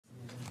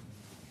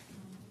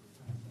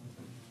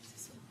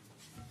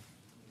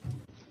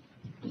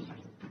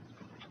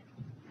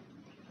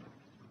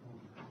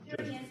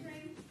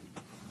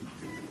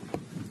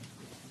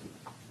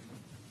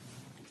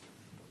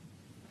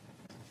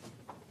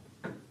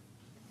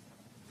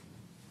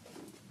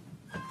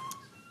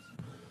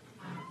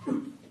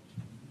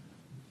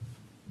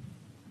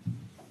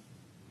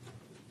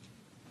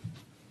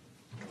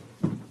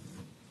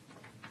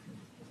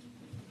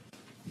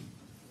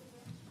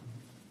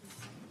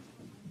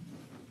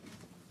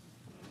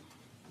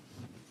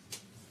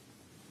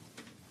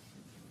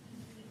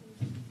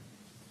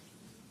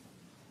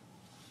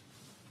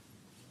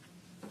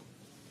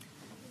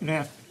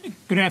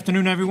Good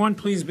afternoon, everyone.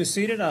 Please be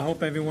seated. I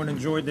hope everyone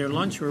enjoyed their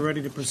lunch. We're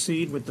ready to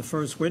proceed with the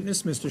first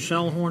witness. Mr.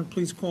 Schellhorn,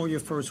 please call your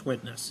first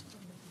witness.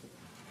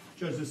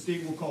 Judge, the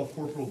state will call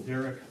Corporal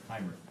Derek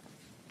Heymer.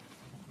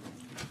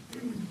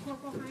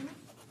 Corporal Heymer?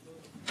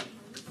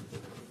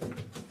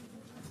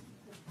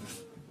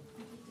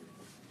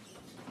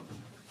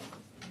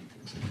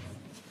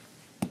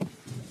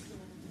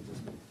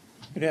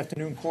 Good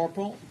afternoon,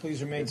 Corporal.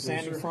 Please remain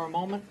standing for a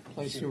moment.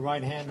 Place your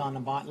right hand on the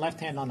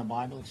left hand on the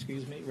Bible,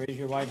 excuse me. Raise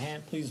your right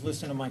hand. Please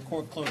listen to my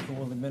court clerk who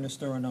will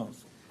administer an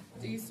oath.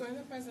 Do you swear in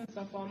the presence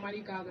of Almighty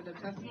God that the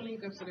testimony you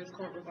give to this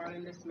court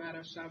regarding this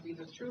matter shall be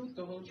the truth,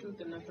 the whole truth,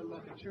 and nothing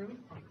but the truth?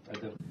 I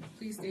do.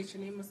 Please state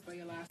your name and spell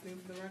your last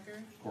name for the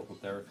record. Corporal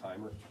Derek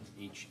Heymer,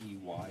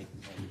 Heymer.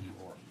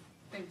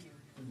 Thank you.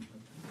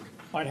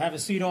 All right, have a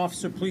seat,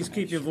 officer. Please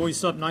keep your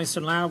voice up nice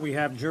and loud. We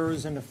have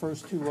jurors in the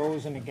first two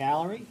rows in the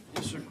gallery.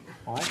 Yes, sir.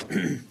 All right,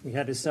 we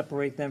had to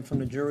separate them from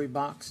the jury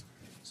box,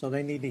 so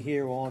they need to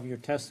hear all of your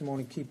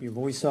testimony. Keep your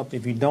voice up.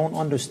 If you don't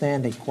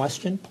understand a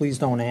question, please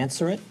don't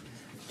answer it.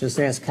 Just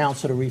ask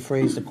counsel to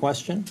rephrase the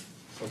question.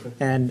 Okay.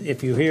 And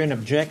if you hear an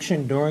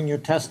objection during your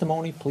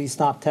testimony, please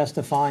stop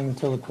testifying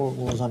until the court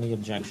rules on the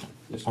objection.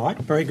 Yes, sir. All right,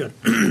 very good.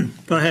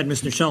 Go ahead,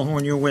 Mr.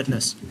 Schellhorn, your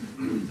witness.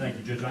 Thank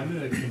you, Judge. I'm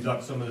going to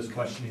conduct some of this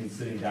questioning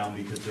sitting down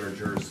because there are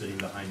jurors sitting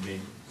behind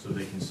me so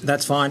they can sit.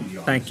 That's fine. in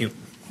the Thank audience. you.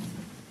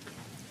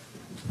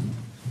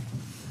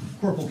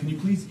 Corporal, can you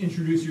please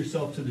introduce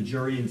yourself to the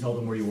jury and tell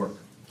them where you work?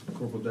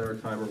 Corporal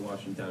Derek Heymer,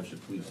 Washington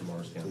Township Police in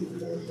Morris County.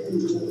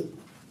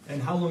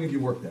 And how long have you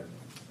worked there?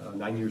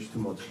 9 years, 2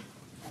 months.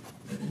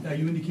 Now,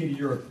 you indicated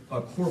you're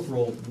a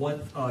corporal.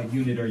 What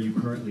unit are you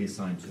currently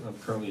assigned to? I'm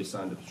currently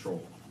assigned to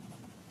patrol.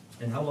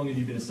 And how long have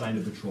you been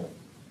assigned to patrol?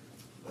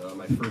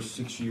 My first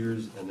 6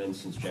 years, and then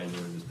since January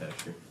of this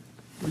past year.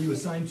 Were you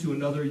assigned to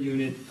another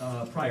unit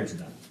prior to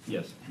that?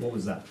 Yes. What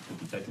was that?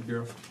 The Detective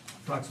Bureau,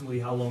 Approximately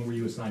how long were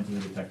you assigned to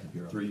the Detective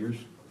Bureau? 3 years.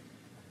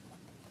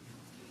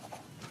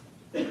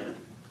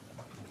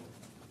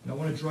 Now, I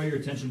want to draw your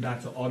attention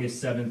back to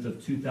August 7th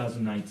of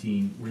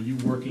 2019. Were you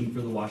working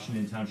for the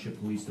Washington Township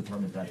Police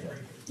Department that day?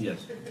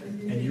 Yes.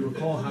 And do you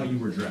recall how you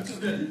were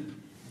dressed?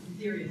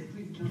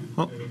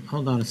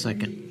 Hold on a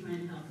second.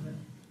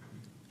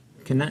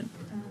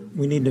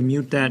 We need to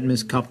mute that,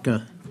 Ms.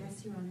 Kupka.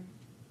 Yes, Your Honor.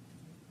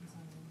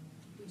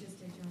 We just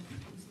did, Your Honor.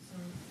 I'm so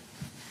sorry.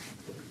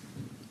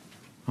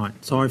 All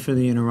right, sorry for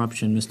the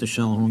interruption. Mr.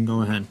 Schellhorn,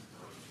 go ahead.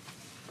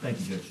 Thank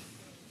you, Judge.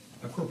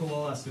 Corporal,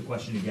 I'll ask the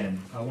question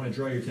again. I want to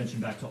draw your attention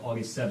back to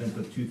August 7th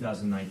of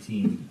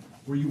 2019.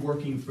 Were you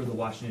working for the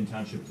Washington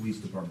Township Police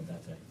Department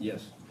that day?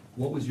 Yes.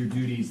 What was your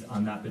duties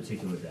on that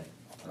particular day?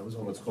 I was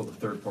on what's called the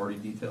third-party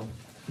detail.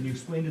 Can you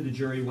explain to the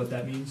jury what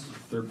that means?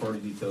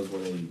 Third-party detail is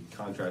when a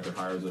contractor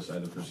hires us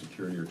either for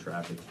security or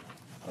traffic.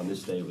 On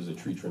this day, it was a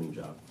tree trimming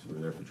job, so we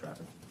were there for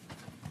traffic.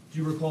 Do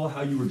you recall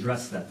how you were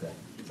dressed that day?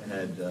 I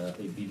had a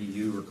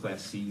BDU or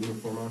Class C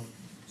uniform on.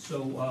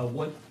 So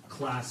what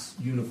class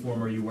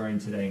uniform are you wearing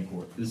today in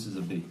court? This is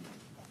a B.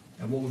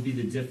 And what would be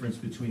the difference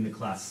between the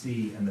Class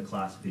C and the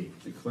Class B?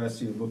 The Class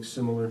C looks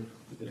similar.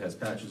 It has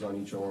patches on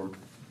each arm.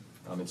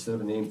 Instead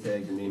of a name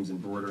tag, your name's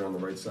embroidered on the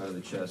right side of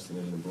the chest, and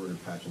there's an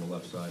embroidered patch on the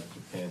left side for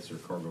pants or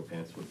cargo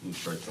pants with blue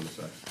stripes on the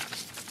side.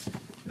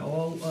 Now,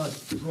 I'll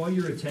draw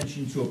your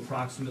attention to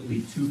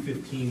approximately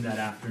 2:15 that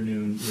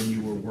afternoon when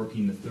you were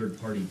working the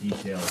third-party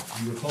detail.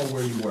 Do you recall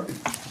where you were?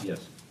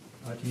 Yes.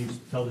 Can you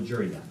tell the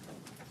jury that?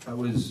 I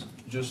was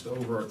just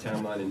over our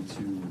town line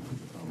into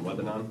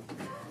Lebanon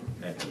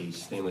at a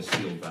stainless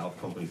steel valve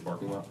company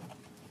parking lot.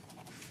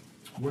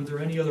 Were there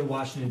any other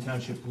Washington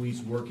Township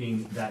Police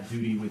working that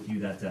duty with you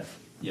that day?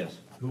 Yes.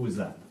 Who was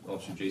that?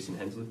 Officer Jason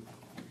Hensley.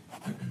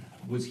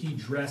 Was he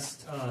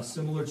dressed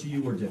similar to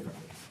you or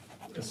differently?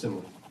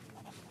 Similar.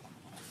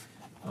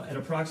 At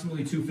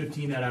approximately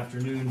 2:15 that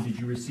afternoon, did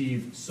you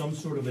receive some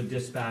sort of a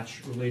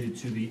dispatch related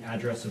to the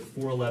address of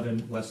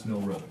 411 West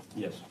Mill Road?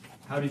 Yes.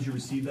 How did you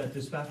receive that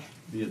dispatch?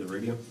 Via the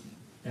radio.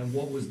 And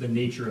what was the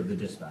nature of the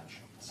dispatch?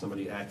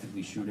 Somebody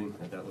actively shooting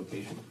at that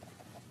location.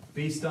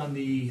 Based on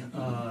the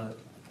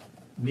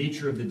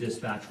nature of the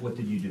dispatch, what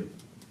did you do?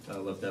 I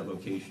left that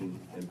location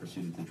and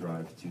proceeded to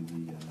drive to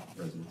the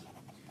residence.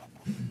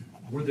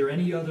 Were there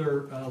any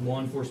other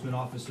law enforcement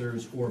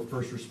officers or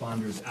first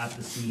responders at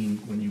the scene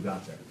when you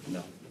got there?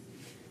 No.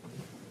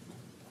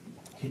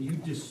 Can you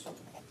just...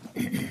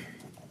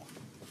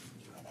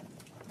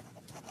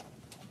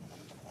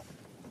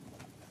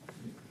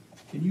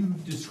 Can you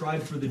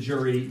describe for the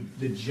jury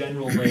the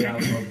general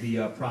layout of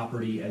the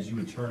property as you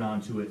would turn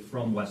onto it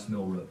from West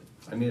Mill Road?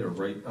 I made a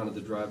right onto the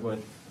driveway,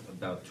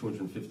 about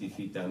 250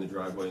 feet down the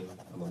driveway.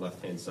 On the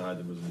left-hand side,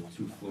 there was a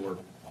 2-floor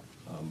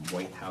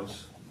white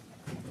house.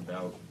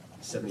 About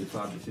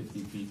 75 to 50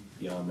 feet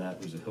beyond that,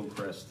 there's a hill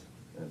crest,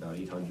 and about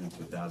 800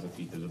 to 1,000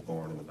 feet, there's a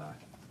barn in the back.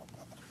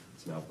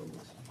 It's an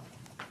outbuilding.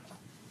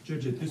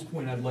 Judge, at this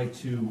point, I'd like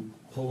to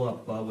pull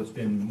up what's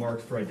been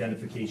marked for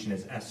identification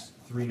as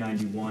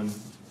S391.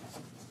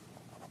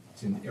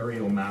 It's an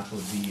aerial map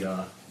of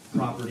the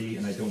property,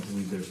 and I don't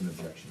believe there's an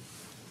objection.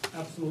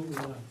 Absolutely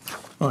not.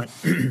 All right.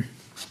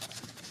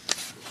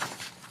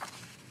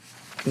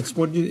 It's,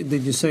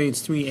 did you say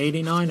it's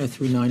 389 or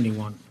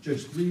 391?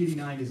 Judge,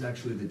 389 is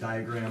actually the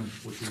diagram,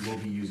 which we will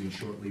be using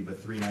shortly,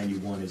 but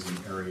 391 is an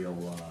aerial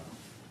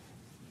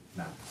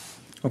map.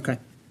 Okay.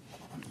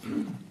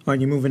 Are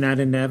you moving that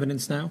into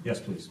evidence now? Yes,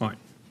 please. All right.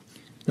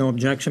 No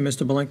objection,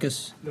 Mr.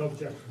 Bilinkas? No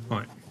objection. All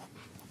right.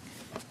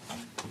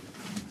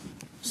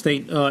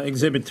 State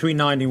Exhibit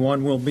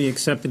 391 will be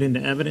accepted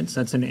into evidence.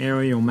 That's an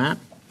aerial map.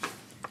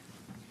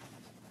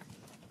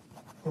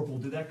 Corporal,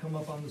 did that come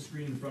up on the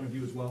screen in front of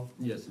you as well?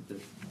 Yes, it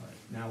did. All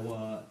right.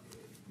 Now,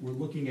 we're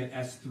looking at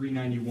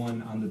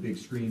S391 on the big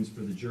screens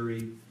for the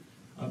jury.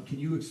 Can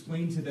you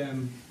explain to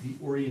them the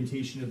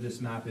orientation of this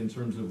map in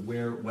terms of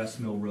where West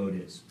Mill Road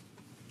is?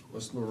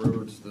 West Mill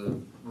Road's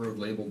the road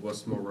labeled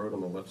West Mill Road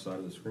on the left side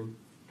of the screen.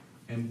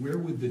 And where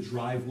would the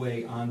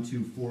driveway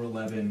onto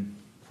 411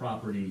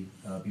 property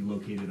be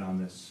located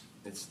on this?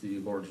 It's the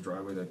large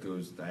driveway that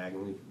goes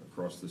diagonally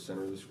across the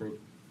center of the screen,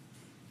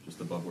 just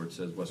above where it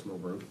says West Mill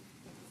Road.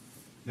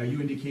 Now,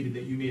 you indicated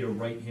that you made a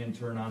right-hand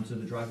turn onto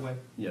the driveway?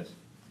 Yes,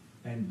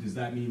 And does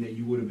that mean that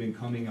you would have been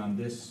coming on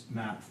this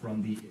map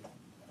from the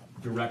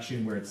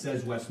direction where it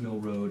says West Mill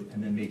Road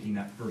and then making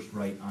that first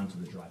right onto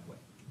the driveway?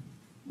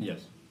 yes,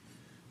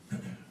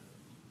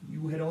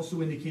 You had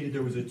also indicated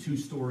there was a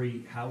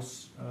two-story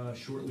house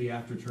shortly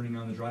after turning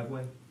on the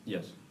driveway.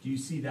 yes, Do you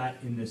see that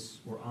in this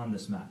or on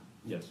this map?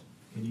 yes.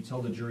 Can you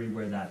tell the jury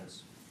where that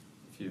is?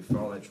 If you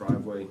follow that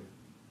driveway,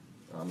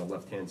 on the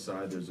left-hand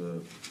side, there's a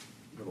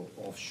little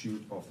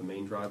offshoot off the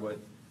main driveway,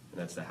 and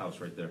that's the house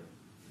right there.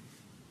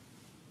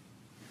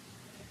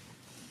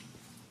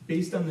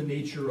 Based on the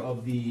nature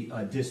of the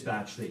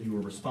dispatch that you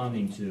were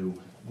responding to,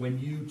 when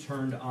you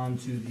turned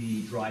onto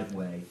the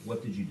driveway,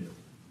 what did you do?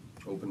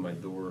 Opened my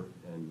door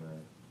and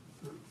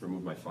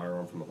removed my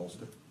firearm from the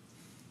holster.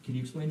 Can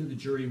you explain to the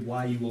jury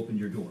why you opened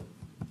your door?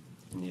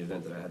 In the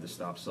event that I had to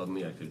stop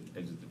suddenly, I could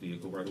exit the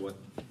vehicle right away.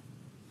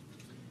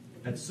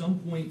 At some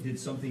point, did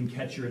something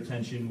catch your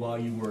attention while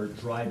you were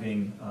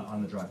driving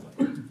on the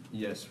driveway?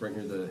 Yes, right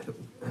near the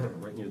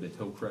right near the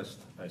hill crest,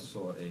 I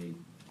saw an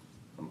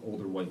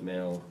older white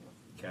male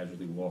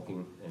casually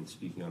walking and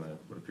speaking on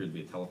what appeared to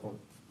be a telephone.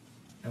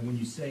 And when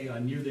you say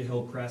near the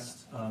hill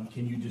crest,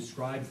 can you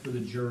describe for the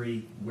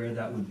jury where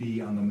that would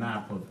be on the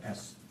map of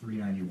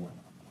S391?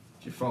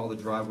 If you follow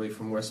the driveway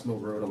from West Mill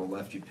Road on the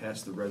left, you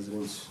pass the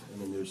residence,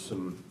 and then there's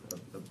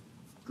a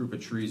group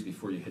of trees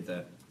before you hit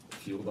that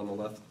field on the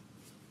left,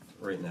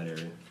 right in that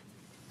area,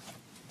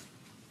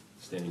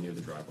 standing near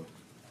the driveway.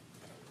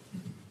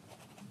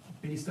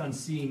 Based on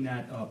seeing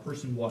that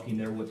person walking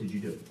there, what did you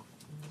do?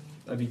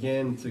 I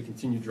began to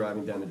continue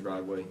driving down the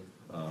driveway,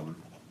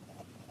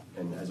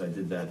 and as I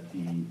did that,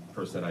 the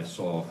person that I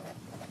saw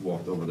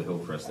walked over the hill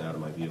crest and out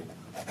of my view.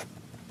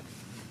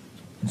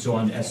 And so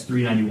on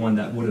S391,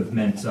 that would have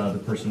meant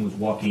the person was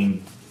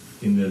walking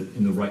in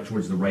the right,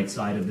 towards the right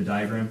side of the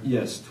diagram?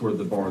 Yes, toward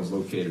the barns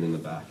located in the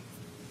back.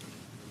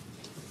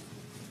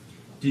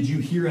 Did you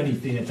hear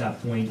anything at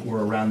that point or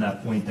around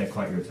that point that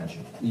caught your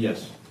attention?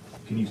 Yes,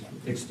 Can you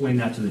explain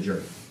that to the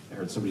jury? I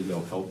heard somebody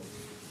yell help.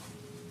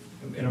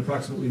 And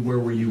approximately where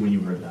were you when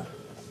you heard that?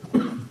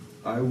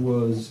 I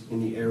was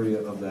in the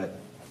area of that,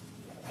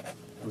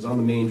 I was on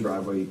the main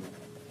driveway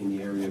in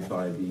the area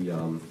by the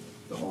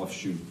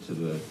offshoot to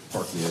the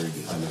parking area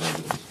behind the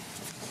residence.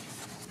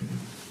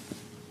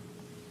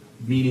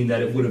 Meaning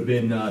that it would have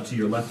been to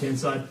your left-hand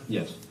side?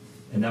 Yes,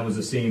 And that was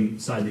the same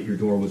side that your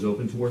door was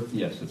open toward?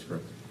 yes, that's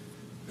correct.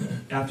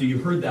 After you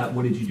heard that,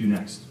 what did you do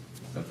next?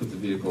 I put the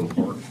vehicle in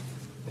park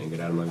and get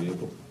out of my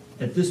vehicle.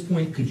 At this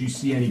point, could you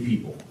see any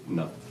people?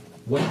 No.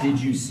 What did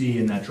you see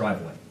in that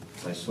driveway?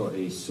 I saw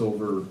a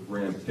silver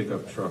Ram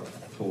pickup truck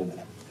pulled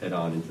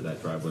head-on into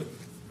that driveway.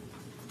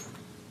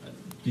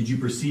 Did you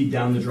proceed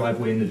down the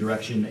driveway in the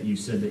direction that you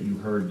said that you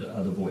heard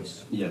the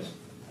voice? Yes,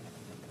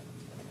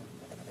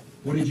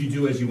 What did you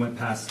do as you went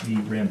past the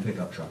Ram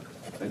pickup truck?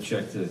 I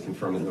checked to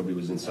confirm that nobody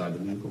was inside the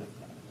vehicle.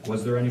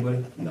 Was there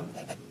anybody? No.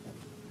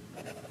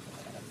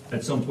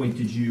 At some point,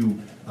 did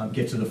you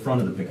get to the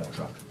front of the pickup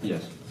truck?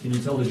 Yes. Can you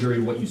tell the jury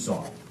what you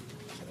saw?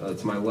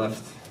 To my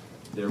left,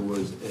 there were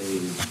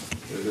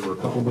a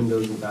couple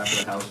windows in the back of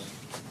the house.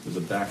 There's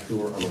a back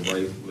door on the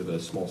right with a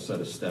small set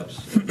of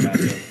steps.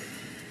 Patio.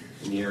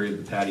 In the area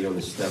of the patio and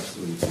the steps,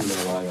 there was a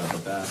female lying on her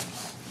back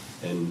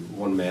and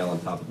one male on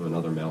top of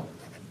another male,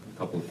 a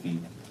couple of feet.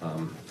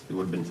 It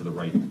would have been to the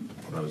right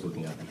when I was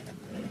looking at them.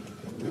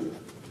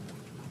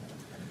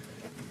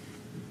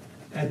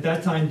 At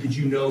that time, did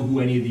you know who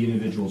any of the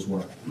individuals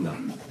were? No.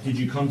 Did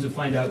you come to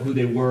find out who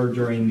they were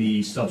during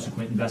the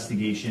subsequent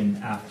investigation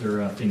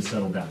after things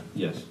settled down?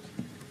 Yes.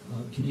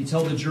 Can you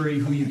tell the jury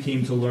who you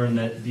came to learn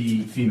that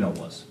the female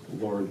was?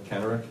 Lauren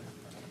Kanarek?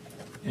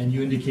 And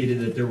you indicated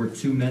that there were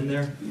two men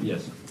there?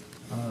 Yes.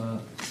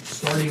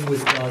 Starting with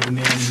the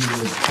man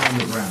who was on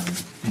the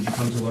ground, did you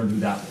come to learn who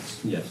that was?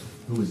 Yes.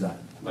 Who was that?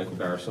 Michael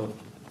Barison?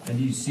 And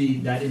do you see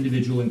that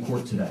individual in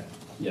court today?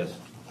 Yes.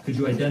 Could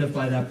you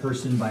identify that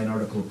person by an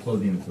article of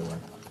clothing that they're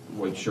wearing?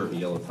 White shirt and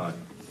yellow tie.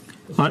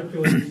 The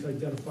stipulations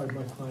identified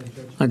my client,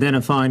 Judge.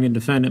 Identifying the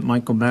defendant,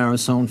 Michael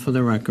Barisone, for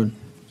the record.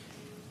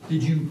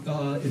 Did you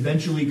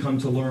eventually come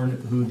to learn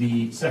who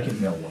the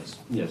second male was?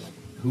 Yes,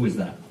 Who is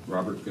that?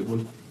 Robert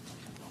Goodwin.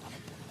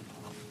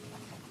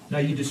 Now,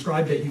 you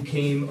described that you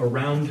came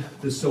around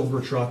the silver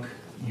truck,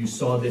 you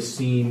saw this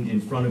scene in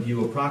front of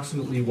you.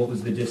 Approximately what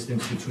was the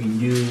distance between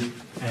you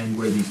and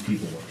where these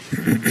people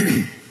were?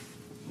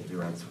 Maybe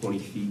around 20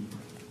 feet.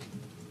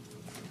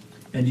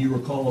 And do you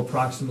recall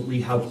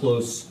approximately how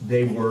close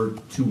they were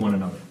to one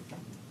another?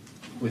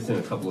 Within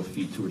a couple of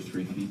feet, 2 or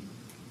 3 feet.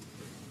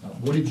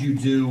 What did you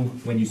do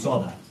when you saw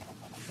that?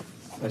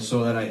 I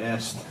saw that, I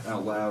asked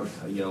out loud,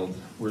 I yelled,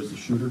 "Where's the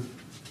shooter?"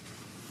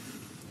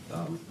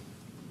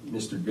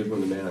 Mr.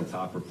 Goodwin, the man on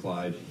top,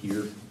 replied,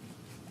 "Here."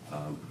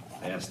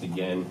 I asked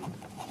again.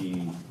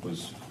 He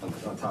was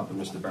on top of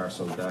Mr.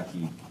 Barisone's back.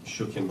 He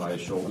shook him by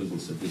his shoulders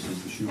and said, "This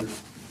is the shooter."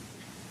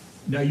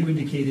 Now, you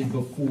indicated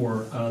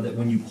before that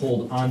when you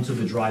pulled onto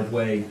the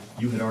driveway,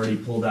 you had already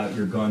pulled out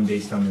your gun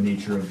based on the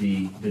nature of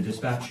the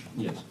dispatch?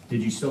 Yes,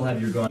 Did you still have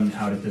your gun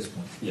out at this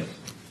point? yes.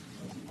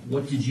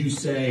 What did you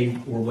say,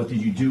 or what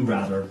did you do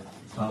rather,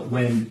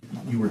 when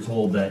you were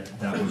told that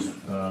that was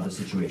the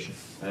situation?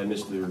 I had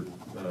Mr.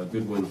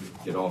 Goodwin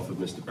get off of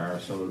Mr.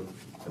 Barisone,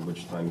 at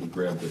which time he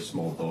grabbed a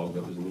small dog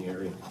that was in the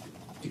area,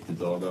 picked the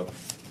dog up.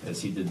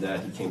 As he did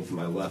that, he came to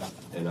my left,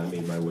 and I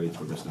made my way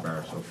toward Mr.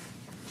 Barisone.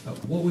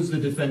 What was the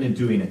defendant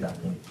doing at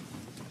that point?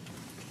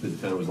 The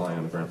defendant was lying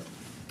on the ground.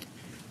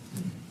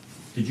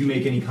 Did you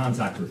make any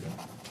contact with him?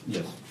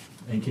 Yes.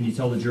 And can you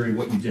tell the jury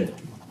what you did?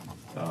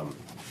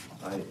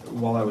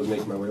 While I was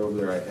making my way over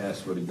there, I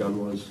asked where the gun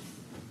was.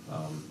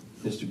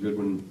 Mr.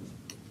 Goodwin,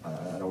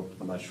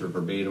 I'm not sure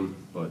verbatim,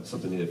 but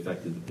something to the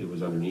effect that it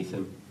was underneath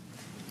him.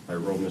 I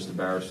rolled Mr.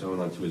 Barisone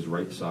onto his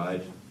right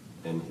side,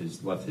 and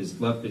his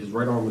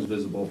right arm was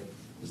visible.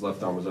 His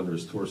left arm was under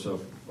his torso.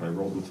 When I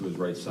rolled him to his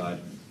right side,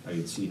 I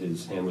could see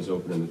his hand was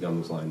open and the gun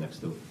was lying next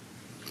to him.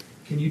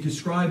 Can you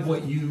describe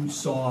what you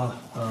saw?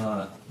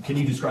 Can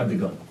you describe the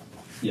gun?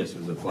 Yes, it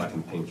was a black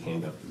and pink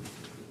handgun.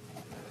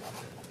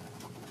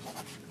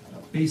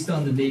 Based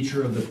on the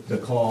nature of the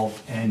call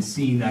and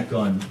seeing that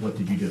gun, what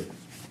did you do?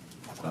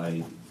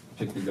 I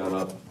picked the gun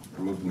up,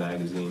 removed the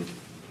magazine,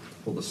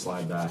 pulled the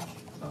slide back.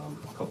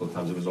 A couple of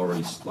times it was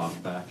already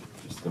locked back,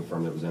 just to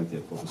confirm that it was empty. I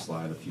pulled the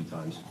slide a few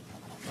times.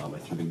 I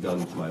threw the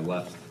gun to my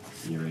left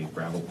near a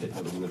gravel pit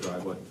that was in the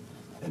driveway,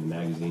 and the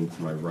magazine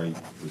to my right,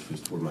 which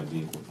was toward my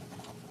vehicle.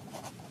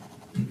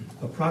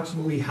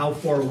 Approximately how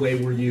far away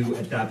were you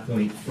at that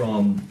point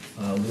from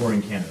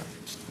Lauren Kanarek?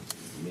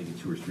 Maybe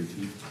 2 or 3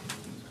 feet.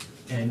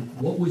 And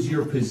what was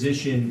your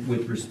position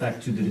with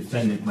respect to the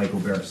defendant, Michael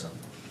Barison?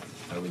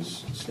 I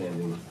was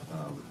standing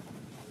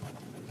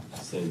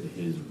to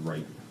his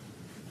right,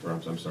 or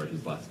I'm sorry,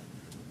 his left.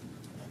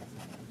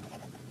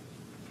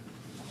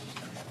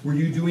 Were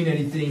you doing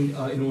anything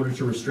in order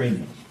to restrain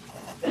him?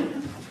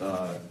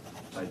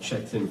 I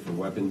checked him for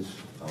weapons,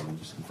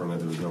 just confirmed that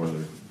there was no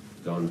other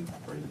gun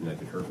or anything that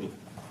could hurt me,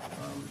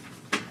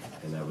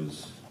 and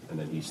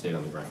then he stayed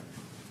on the ground.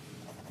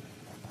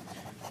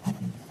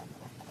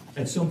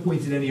 At some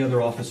point, did any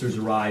other officers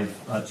arrive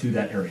to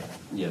that area?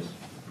 Yes,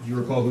 Do you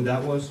recall who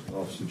that was?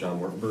 Officer John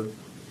Wertenberg.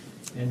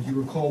 And do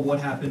you recall what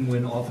happened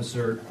when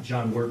Officer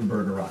John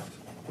Wertenberg arrived?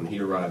 When he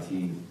arrived,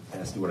 he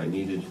asked me what I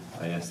needed.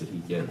 I asked that he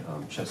get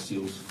chest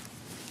seals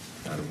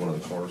out of one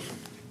of the cars.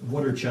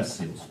 What are chest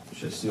seals?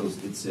 Chest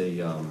seals, it's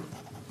a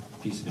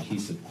piece of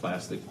adhesive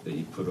plastic that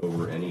you put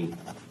over any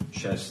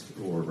chest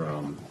or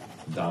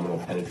abdominal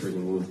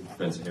penetrating wound,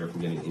 prevents air from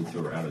getting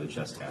into or out of the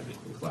chest cavity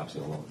and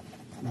collapsing along.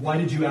 Why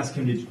did you ask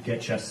him to get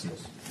chest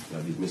seals?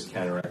 Miss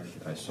Kanarek,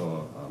 I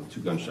saw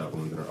 2 gunshot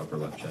wounds in her upper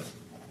left chest.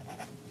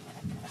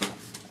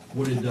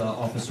 What did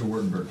Officer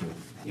Wertenberg do?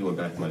 He went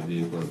back to my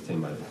vehicle and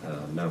obtained my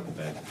medical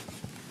bag,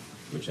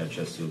 which had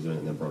chest seals in it,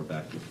 and then brought it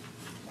back to me.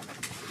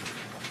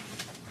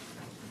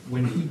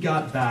 When he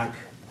got back,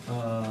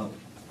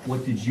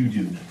 what did you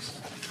do next?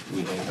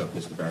 We handcuffed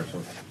Mr.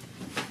 Barison.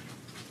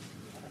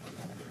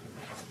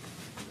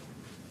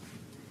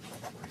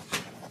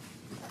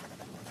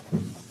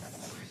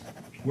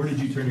 Where did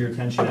you turn your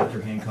attention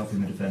after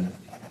handcuffing the defendant?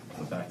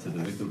 Went back to the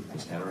victim,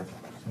 Miss Kanarek.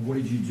 And what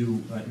did you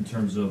do in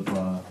terms of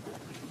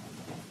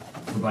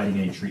providing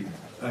any treatment?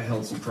 I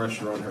held some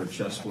pressure on her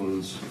chest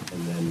wounds,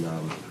 and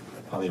then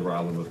upon the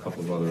arrival of a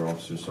couple of other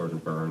officers,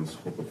 Sergeant Burns,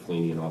 Corporal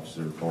Feeney, and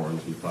Officer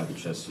Barnes, we applied the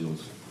chest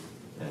seals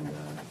and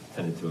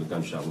tended to a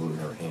gunshot wound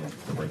in her hand,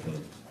 her right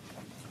hand.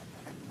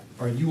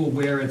 Are you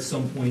aware at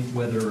some point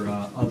whether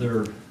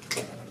other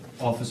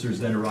officers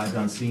then arrived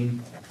on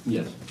scene?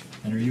 Yes,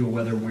 And are you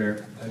aware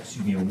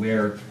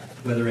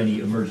whether any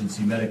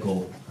emergency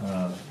medical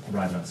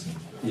arrived on scene?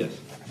 yes,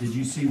 Did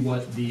you see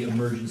what the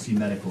emergency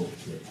medical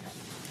did?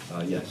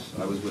 yes.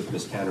 I was with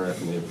Miss Kanarek,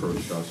 and they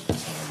approached us.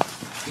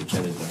 We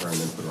tended to her and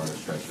then put her on a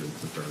stretcher and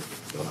took her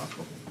to the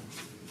hospital.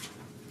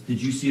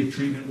 Did you see if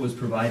treatment was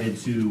provided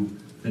to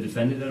the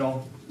defendant at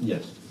all?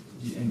 Yes.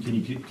 And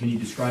can you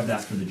describe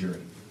that for the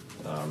jury?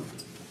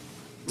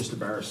 Mr.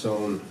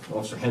 Barisone,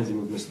 Officer Hensley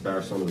moved Mr.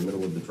 Barisone in the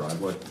middle of the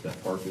driveway,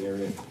 that parking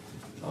area.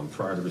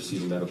 Prior to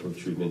receiving medical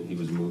treatment, he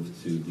was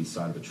moved to the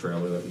side of a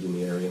trailer that was in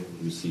the area.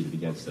 He was seated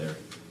against there.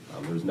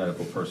 There was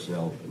medical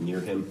personnel near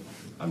him.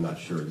 I'm not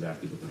sure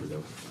exactly what they were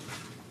doing.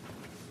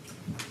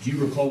 Do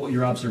you recall what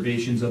your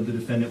observations of the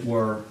defendant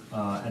were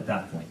at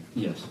that point?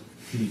 Yes.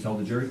 Can you tell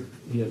the jury?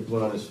 He had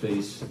blood on his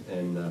face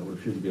and what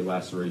appeared to be a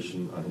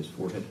laceration on his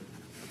forehead.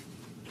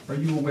 Are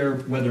you aware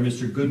whether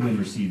Mr. Goodwin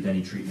received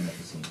any treatment at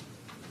the scene?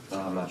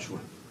 I'm not sure.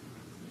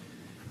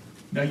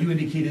 Now, you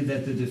indicated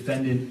that the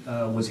defendant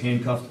was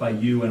handcuffed by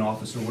you and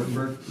Officer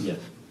Wurtenberg, Yes.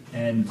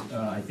 and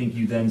I think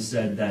you then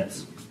said that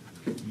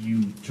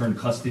you turned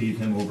custody of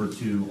him over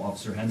to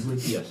Officer Hensley?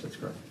 Yes, that's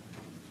correct.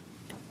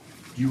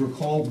 Do you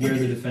recall where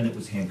the defendant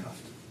was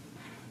handcuffed?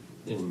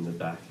 In the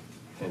back.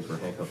 Hands were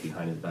handcuffed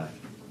behind his back.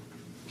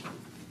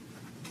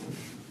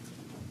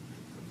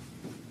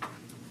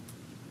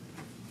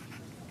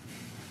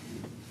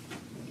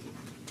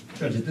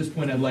 Judge, at this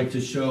point, I'd like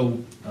to show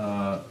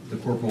the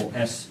Corporal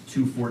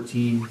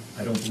S-214.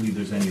 I don't believe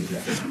there's any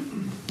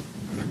objection.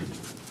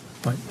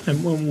 Right.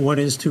 And what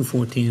is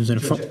 214? Is it a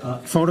Judge,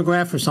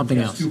 photograph or something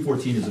else?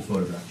 S-214 is a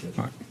photograph, Judge.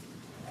 All right.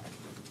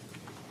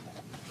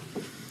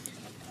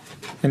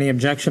 Any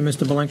objection,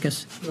 Mr.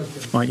 Bilinkas?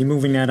 All right, you're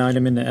moving that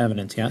item into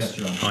evidence, yes? Yes,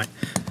 Your Honor. All right.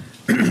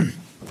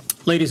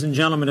 Ladies and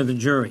gentlemen of the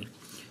jury,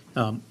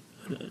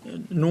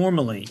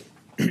 normally,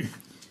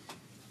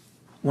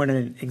 when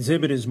an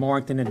exhibit is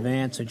marked in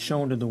advance, it's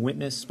shown to the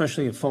witness,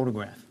 especially a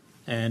photograph,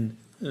 and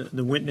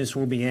the witness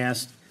will be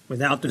asked,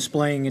 without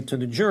displaying it to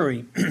the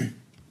jury,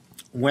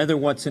 whether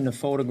what's in the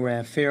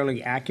photograph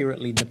fairly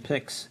accurately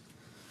depicts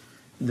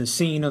the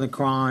scene of the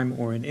crime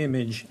or an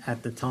image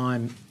at the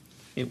time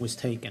it was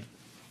taken.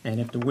 And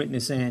if the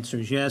witness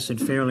answers yes, it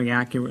fairly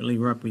accurately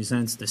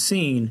represents the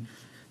scene,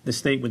 the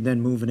state would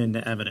then move it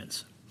into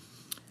evidence.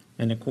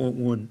 And the court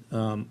would,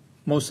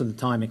 most of the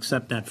time,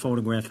 accept that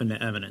photograph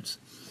into evidence.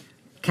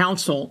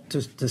 Counsel,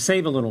 to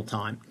save a little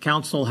time,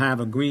 counsel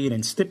have agreed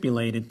and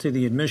stipulated to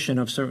the admission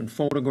of certain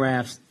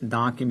photographs,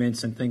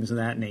 documents, and things of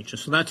that nature.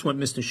 So that's what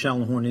Mr.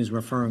 Schellhorn is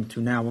referring to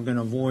now. We're going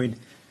to avoid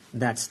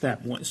that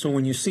step. So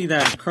when you see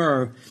that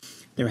occur,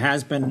 there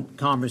has been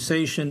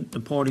conversation. The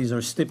parties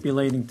are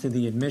stipulating to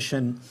the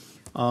admission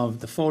of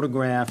the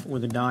photograph or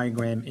the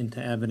diagram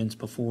into evidence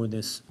before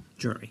this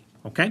jury.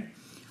 Okay?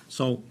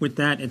 So with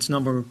that, it's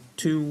number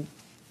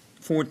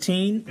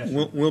 214. Yes,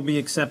 sir. Will be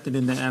accepted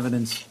into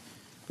evidence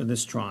for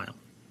this trial.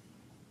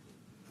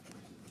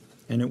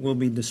 And it will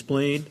be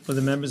displayed for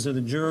the members of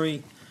the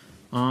jury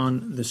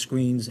on the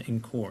screens in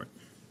court.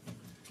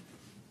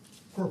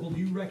 Corporal, do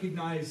you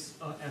recognize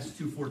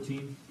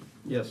S-214?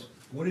 Yes.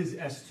 What is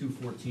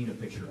S-214 a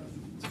picture of?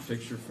 It's a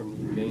picture from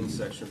the main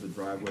section of the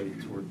driveway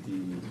toward the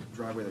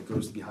driveway that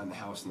goes behind the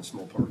house in the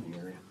small parking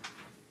area.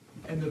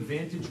 And the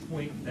vantage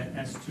point that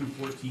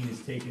S-214 is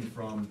taken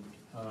from,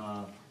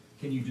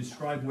 can you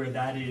describe where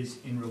that is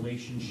in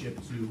relationship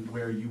to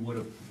where you would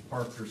have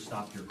parked or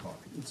stopped your car?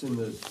 It's in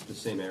the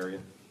same area.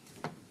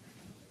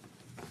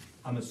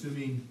 I'm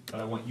assuming, but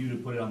I want you to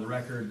put it on the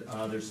record,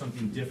 there's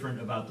something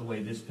different about the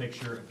way this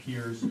picture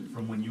appears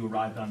from when you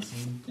arrived on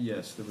scene?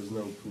 Yes, there was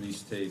no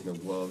police tape, no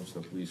gloves,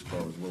 no police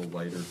car. It was a little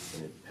lighter,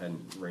 and it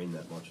hadn't rained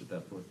that much at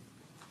that point.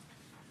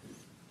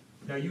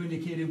 Now, you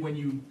indicated when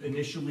you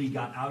initially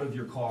got out of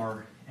your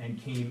car and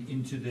came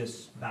into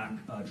this back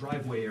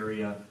driveway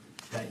area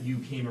that you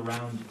came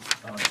around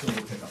a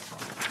silver pickup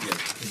truck.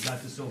 Yes. Is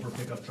that the silver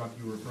pickup truck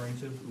you were referring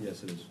to?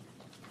 Yes, it is.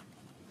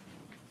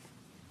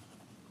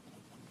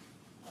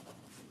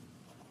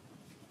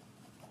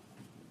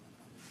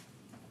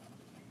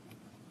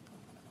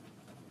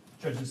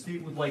 Judge, the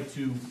state would like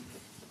to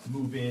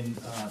move in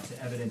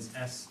to evidence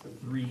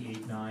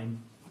S-389.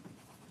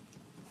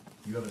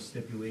 You have a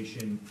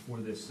stipulation for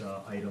this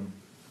item.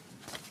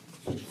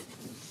 It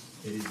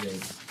is a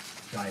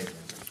diagram.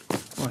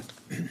 All right.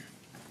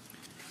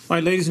 All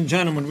right, ladies and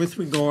gentlemen, with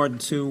regard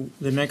to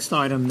the next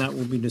item that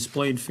will be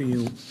displayed for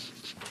you,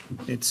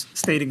 it's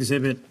State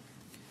Exhibit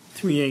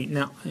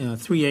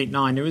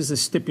 389. There is a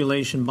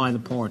stipulation by the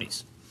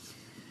parties.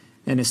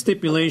 And a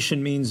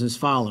stipulation means as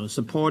follows.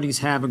 The parties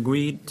have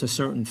agreed to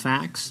certain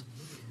facts,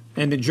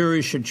 and the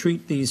jury should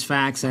treat these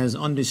facts as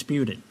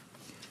undisputed,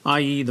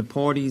 i.e. the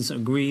parties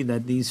agree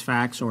that these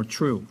facts are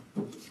true.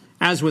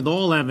 As with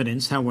all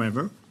evidence,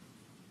 however,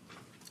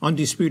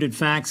 undisputed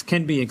facts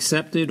can be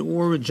accepted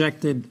or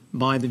rejected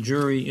by the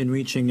jury in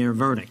reaching their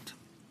verdict.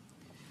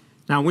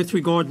 Now, with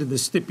regard to the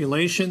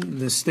stipulation,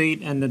 the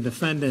state and the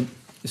defendant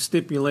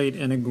stipulate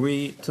and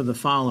agree to the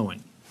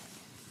following.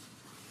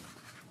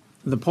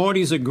 The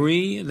parties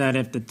agree that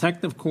if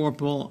Detective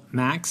Corporal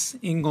Max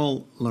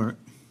Englert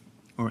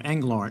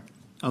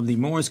of the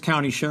Morris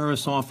County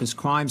Sheriff's Office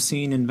Crime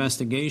Scene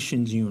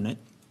Investigations Unit,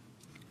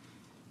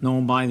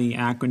 known by the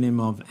acronym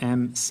of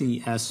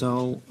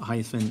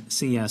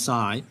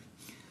MCSO-CSI,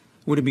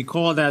 would be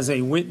called as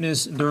a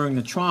witness during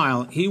the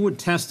trial, he would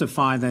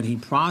testify that he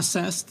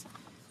processed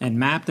and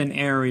mapped an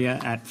area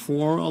at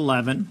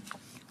 411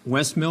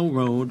 West Mill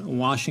Road,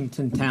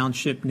 Washington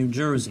Township, New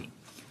Jersey,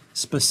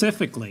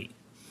 specifically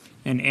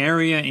an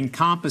area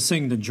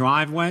encompassing the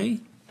driveway,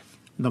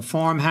 the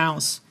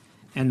farmhouse,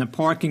 and the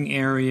parking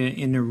area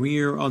in the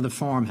rear of the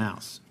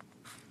farmhouse.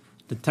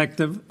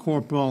 Detective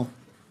Corporal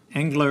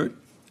Englert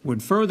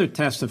would further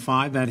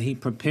testify that he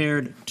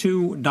prepared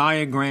 2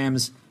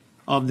 diagrams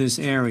of this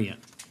area,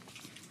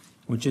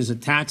 which is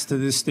attached to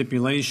this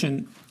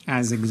stipulation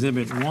as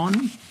Exhibit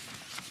 1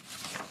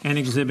 and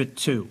Exhibit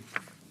 2.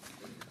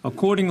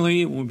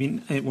 Accordingly,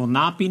 it will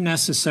not be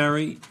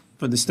necessary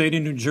for the state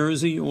of New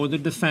Jersey or the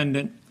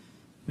defendant,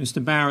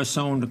 Mr.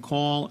 Barisone, to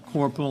call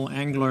Corporal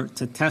Englert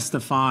to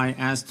testify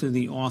as to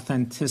the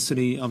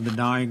authenticity of the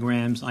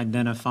diagrams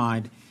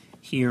identified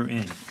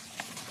herein.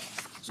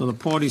 So the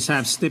parties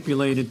have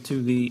stipulated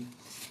to the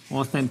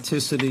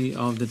authenticity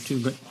of the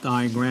 2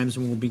 diagrams,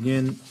 and we'll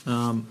begin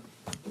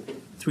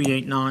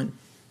 389,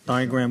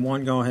 Diagram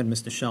 1. Go ahead,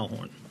 Mr.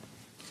 Schellhorn.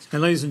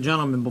 And ladies and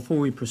gentlemen, before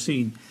we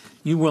proceed,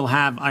 you will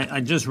have, I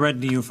just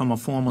read to you from a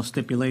formal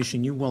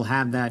stipulation, you will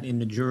have that in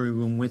the jury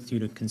room with you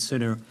to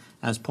consider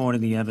as part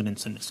of the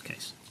evidence in this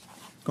case.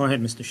 Go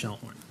ahead, Mr.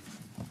 Schellhorn.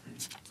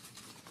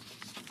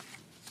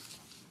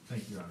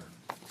 Thank you, Your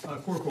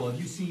Honor. Corporal,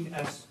 have you seen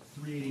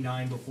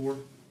S-389 before?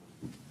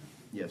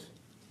 Yes,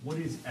 What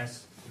is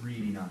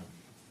S-389?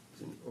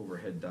 it's an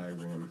overhead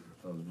diagram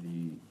of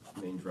the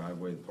main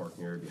driveway, the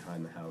parking area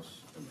behind the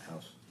house, and the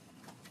house.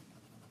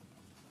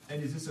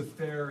 And is this a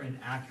fair and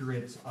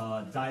accurate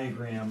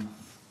diagram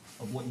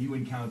of what you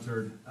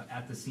encountered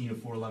at the scene of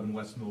 411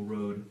 West Mill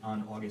Road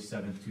on August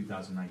 7th,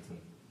 2019?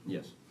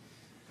 Yes,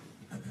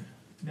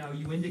 Now,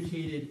 you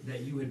indicated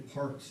that you had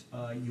parked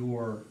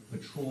your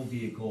patrol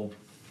vehicle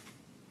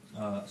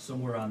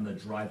somewhere on the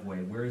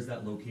driveway. Where is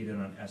that located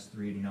on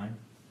S-389?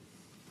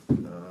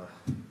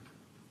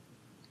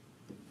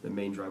 the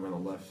main driveway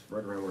on the left,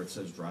 right around where it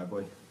says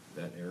driveway,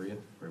 that area,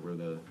 right where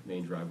the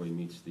main driveway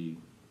meets the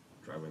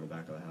driveway in the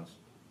back of the house.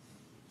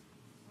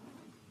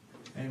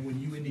 And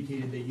when you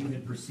indicated that you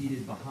had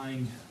proceeded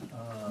behind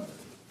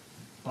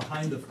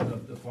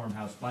the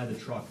farmhouse by the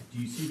truck,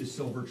 do you see the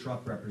silver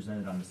truck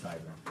represented on the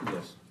diagram?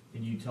 Yes,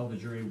 Can you tell the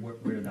jury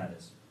where that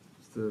is?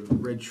 it's the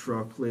red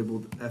truck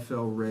labeled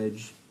FL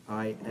Reg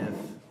IF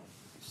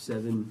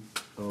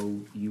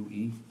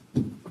 70UE.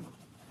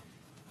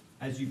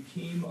 As you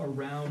came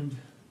around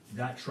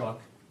that truck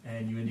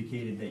and you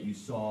indicated that you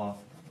saw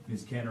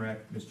Ms. Kanarek,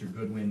 Mr.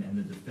 Goodwin, and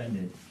the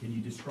defendant, can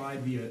you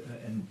describe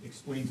and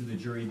explain to the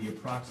jury the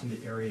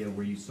approximate area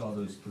where you saw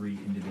those 3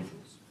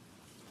 individuals?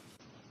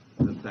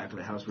 The back of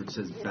the house where it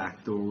says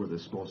back door with a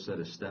small set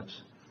of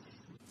steps.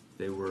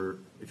 They were,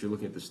 if you're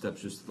looking at the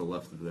steps just to the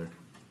left of there.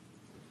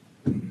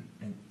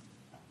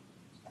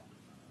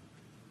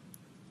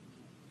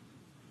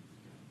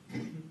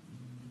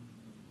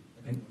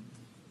 And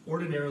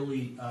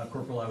ordinarily,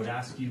 Corporal, I would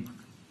ask you,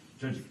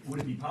 Judge, would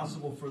it be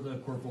possible for the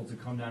corporal to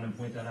come down and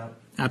point that out?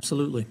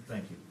 Absolutely.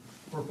 Thank you.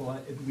 Corporal,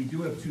 we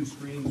do have 2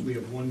 screens. We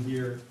have one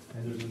here,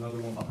 and there's another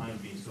one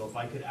behind me. So if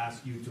I could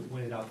ask you to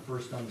point it out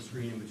first on the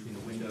screen in between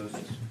the windows,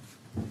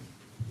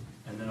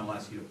 and then I'll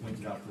ask you to point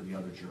it out for the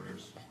other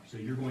jurors. So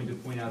you're going to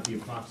point out the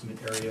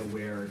approximate area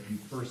where you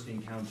first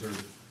encountered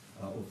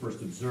or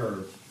first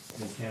observed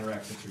Ms.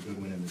 Kanarek, Mr.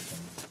 Goodwin, and Ms.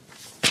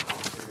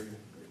 Kanarek.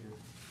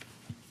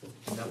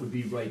 And that would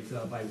be right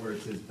by where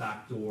it says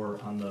back door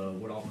on the,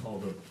 what I'll call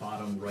the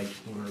bottom right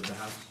corner of the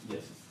house?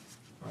 Yes.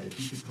 All right, if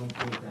you could come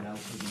point that out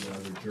to the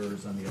other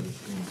jurors on the other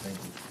screen, thank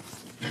you.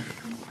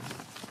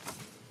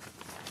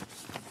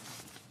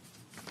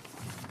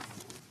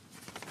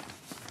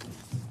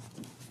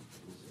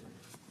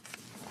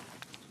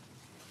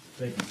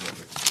 Thank you, Judge.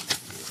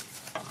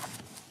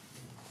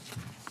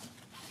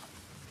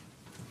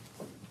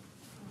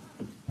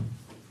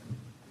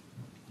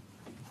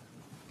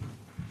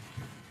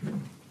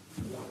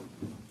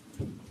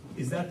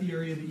 Is that the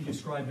area that you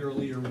described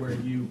earlier where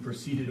you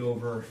proceeded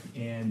over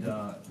and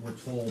were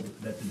told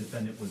that the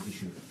defendant was the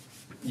shooter?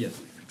 Yes.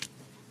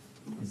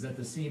 Is that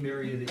the same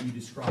area that you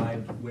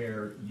described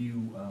where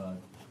you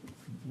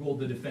rolled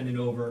the defendant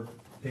over,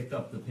 picked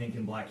up the pink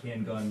and black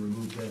handgun,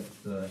 removed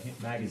the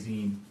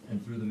magazine,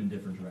 and threw them in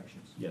different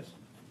directions? Yes.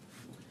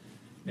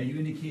 Now, you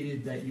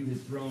indicated that you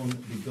had thrown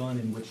the gun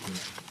in which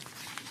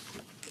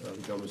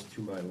direction? The gun was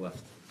to my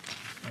left.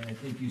 And I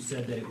think you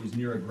said that it was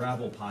near a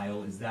gravel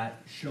pile. Is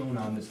that shown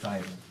on this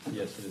diagram?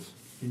 Yes, it is.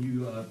 Can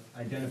you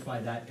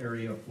identify that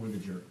area for the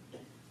jury?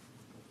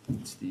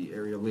 It's the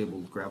area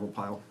labeled gravel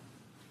pile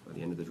by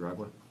the end of the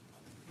driveway.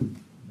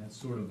 That's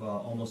sort of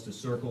almost a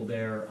circle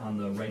there on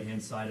the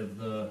right-hand side of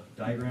the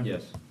diagram?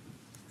 Yes.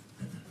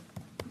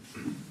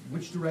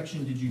 Which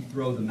direction did you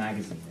throw the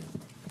magazine in?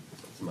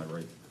 To my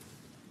right.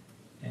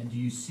 And do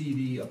you see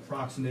the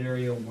approximate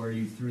area where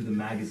you threw the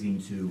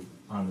magazine to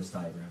on this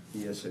diagram?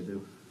 Yes, I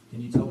do. Can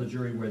you tell the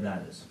jury where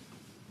that is?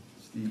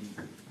 It's the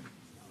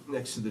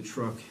next to the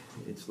truck.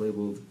 It's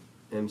labeled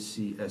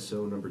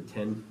MCSO number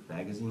 10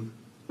 magazine.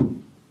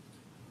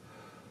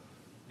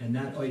 And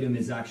that item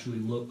is actually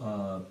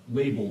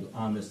labeled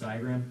on this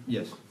diagram?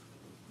 Yes.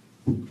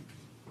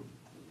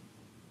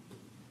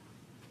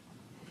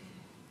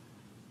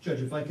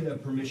 Judge, if I could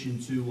have permission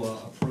to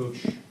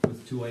approach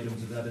with 2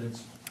 items of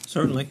evidence?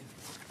 Certainly.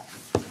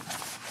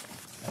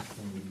 That's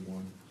only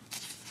one.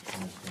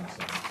 And that's 1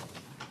 second.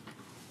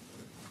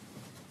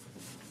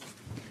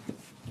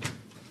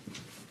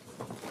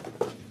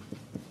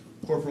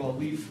 Corporal, I'll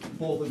leave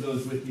both of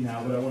those with you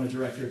now, but I want to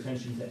direct your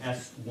attention to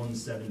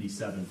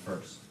S-177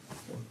 first.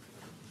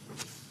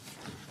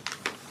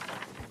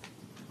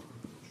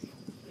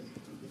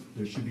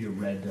 There should be a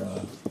red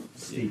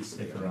state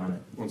sticker on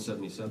it.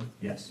 177?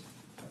 Yes.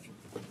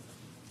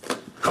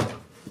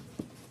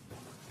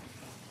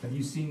 Have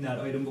you seen that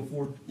item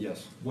before?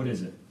 Yes. What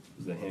is it?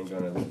 Is the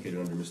handgun I located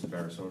under Mr.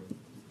 Barisone?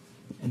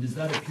 And does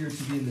that appear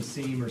to be in the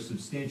same or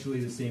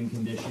substantially the same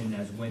condition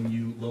as when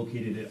you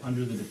located it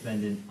under the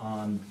defendant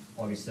on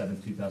August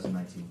 7th,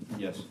 2019?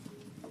 Yes.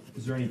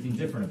 Is there anything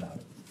different about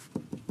it?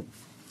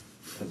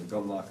 Has a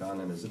gun lock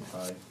on and a zip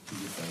tie. Two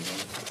zip ties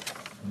on it.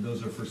 And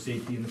those are for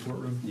safety in the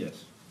courtroom?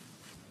 Yes.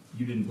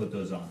 You didn't put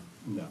those on?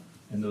 No.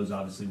 And those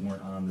obviously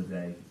weren't on the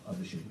day of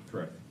the shooting?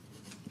 Correct.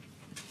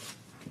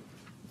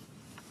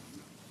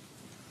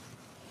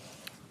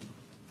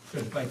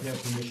 Judge, if I could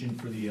have permission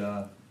for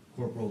the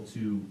corporal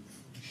to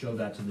show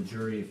that to the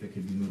jury if it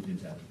could be moved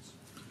into evidence.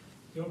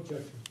 No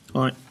objection.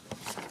 All right.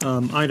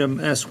 Item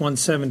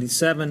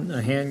S-177,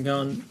 a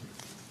handgun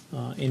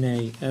in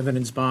a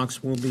evidence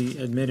box will be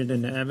admitted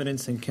into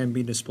evidence and can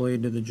be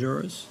displayed to the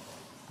jurors.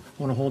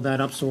 Want to hold that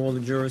up so all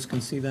the jurors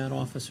can see that,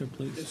 officer,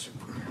 please?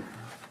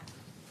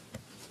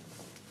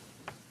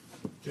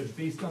 Judge,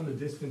 based on the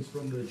distance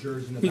from the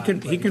jurors in the He back. can,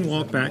 if I he could can just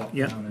walk have him back,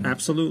 yeah, down and-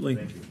 absolutely.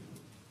 Thank you.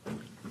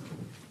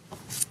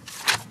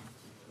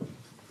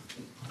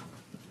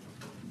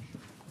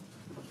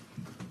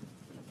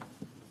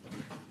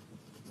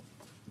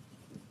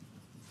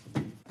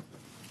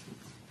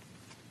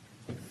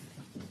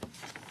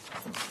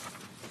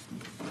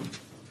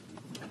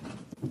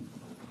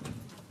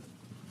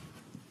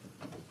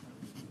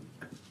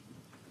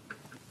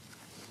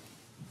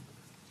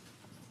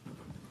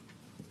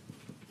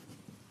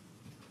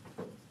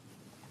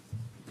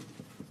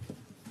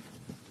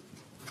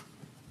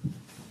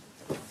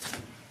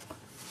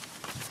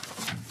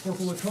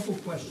 Corporal, a couple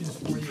questions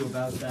for you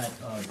about that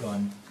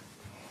gun.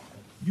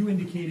 You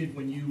indicated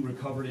when you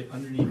recovered it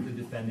underneath the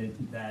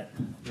defendant that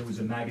there was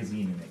a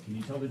magazine in it. Can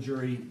you tell the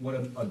jury what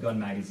a gun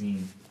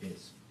magazine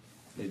is?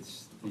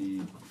 It's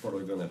the part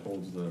of the gun that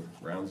holds the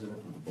rounds in it,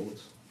 with the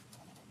bullets.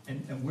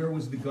 And where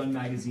was the gun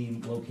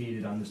magazine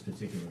located on this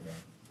particular gun?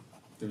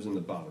 It was in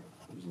the bottom.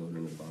 It was loaded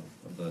in the bottom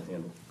of the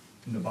handle.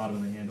 In the bottom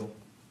of the handle?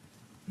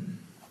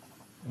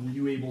 And were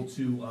you able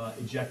to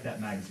eject that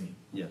magazine?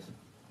 Yes.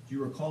 Do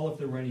you recall if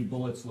there were any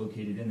bullets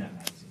located in that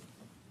magazine?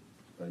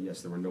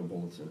 Yes, there were no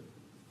bullets in it.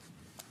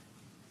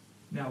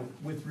 Now,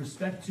 with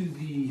respect to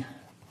the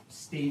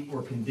state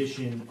or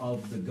condition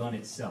of the gun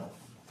itself,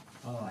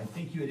 I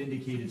think you had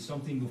indicated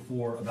something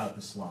before about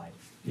the slide.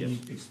 Can you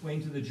Yes.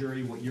 explain to the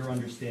jury what your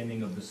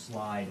understanding of the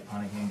slide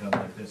on a handgun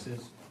like this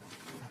is?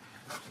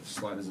 The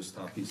slide is this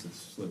top piece that's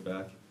slid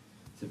back.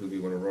 Typically,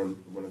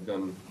 when a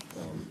gun,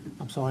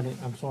 I'm sorry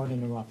to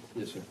interrupt.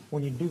 yes, sir.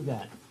 When you do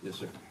that, Yes,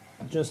 sir.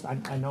 just,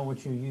 I know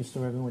what you're used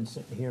to, everyone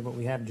sitting here, but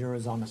we have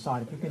jurors on the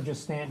side. If you can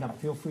just stand up,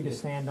 feel free to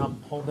stand up,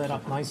 hold that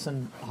up nice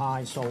and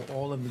high so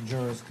all of the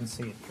jurors can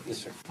see it. Yes,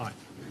 sir. All right.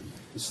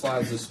 The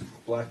slide is this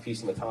black piece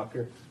in the top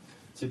here.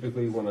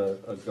 Typically, when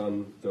a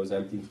gun goes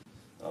empty,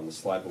 the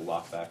slide will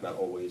lock back, not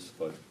always,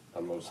 but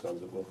on most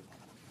guns it will.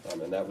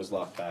 And that was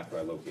locked back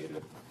when I located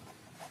it.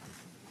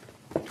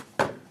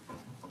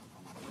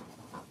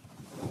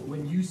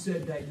 When you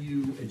said that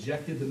you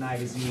ejected the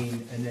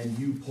magazine and then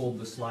you pulled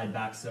the slide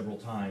back several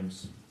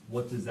times,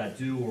 what does that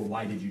do or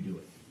why did you do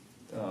it?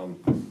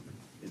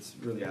 It's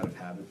really out of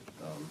habit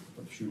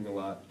of shooting a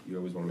lot. You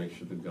always want to make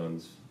sure the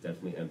gun's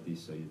definitely empty,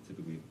 so you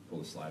typically pull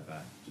the slide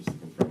back just to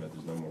confirm that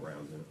there's no more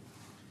rounds in it.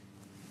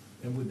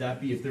 And would that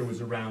be if there was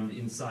a round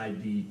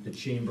inside the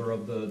chamber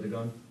of the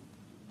gun?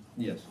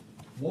 Yes.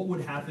 What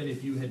would happen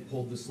if you had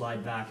pulled the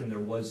slide back and there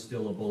was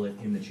still a bullet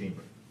in the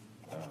chamber?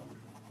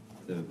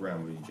 The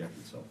round would eject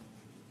itself.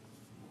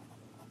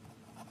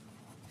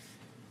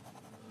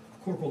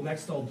 Corporal,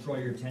 next I'll draw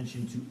your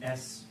attention to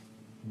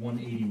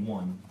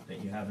S-181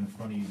 that you have in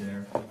front of you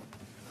there.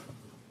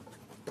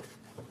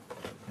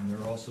 And there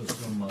are also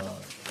some,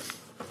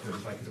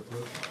 if I could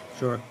approach.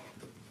 Sure.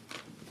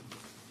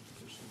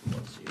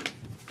 Let's see.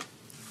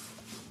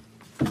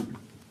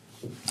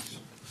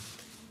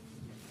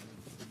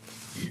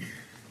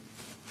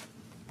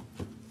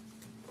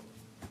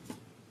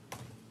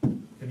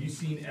 Have you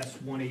seen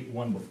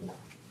S-181 before?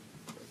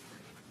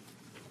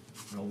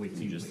 And I'll wait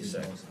till you Just put a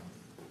your sec. nose on.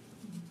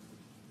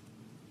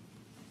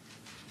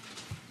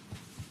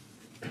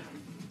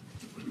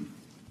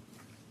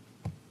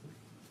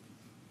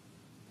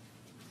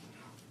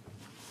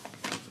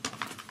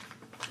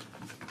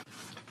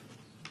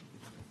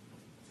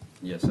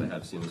 Yes, I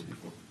have seen this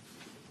before.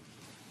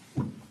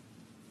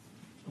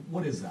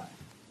 What is that?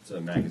 It's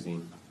a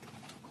magazine.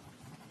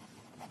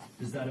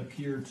 Does that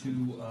appear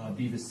to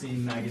be the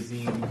same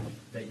magazine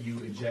that you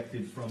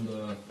ejected from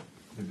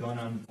the gun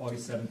on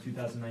August 7,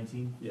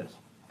 2019? Yes.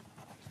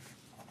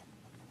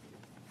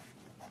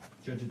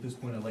 Judge, at this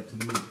point, I'd like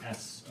to move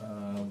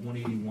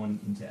S-181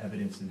 into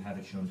evidence and have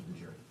it shown to the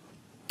jury.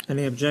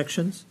 Any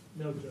objections?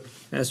 No, Judge.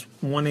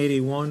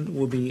 S-181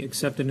 will be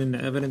accepted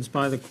into evidence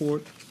by the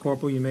court.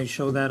 Corporal, you may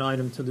show that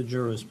item to the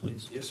jurors,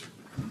 please. Yes, sir.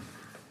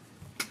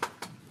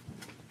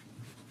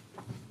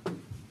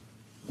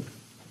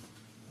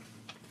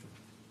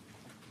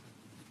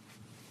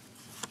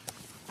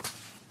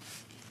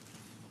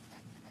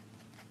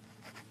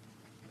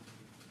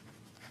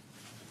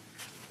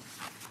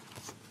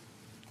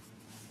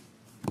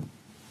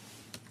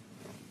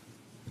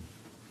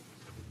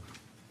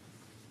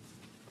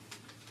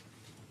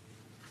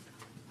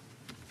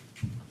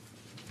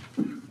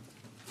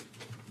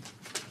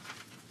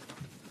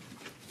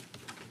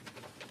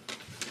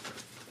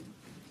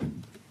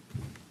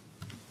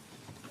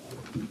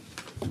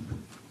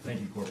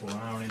 Thank you, Corporal.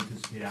 I don't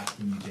anticipate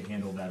asking you to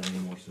handle that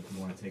anymore, so if you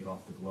want to take off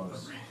the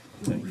gloves.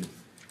 Thank you.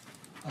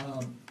 Now,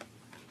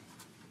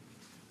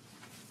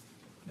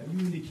 you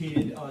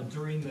indicated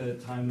during the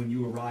time when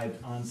you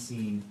arrived on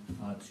scene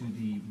to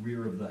the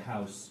rear of the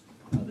house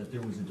that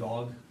there was a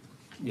dog.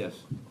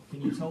 Yes.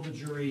 Can you tell the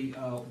jury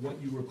what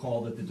you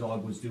recall that the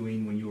dog was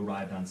doing when you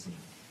arrived on scene?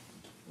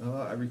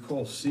 I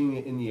recall seeing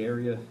it in the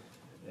area,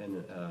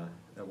 and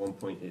at one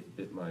point it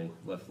bit my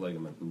left leg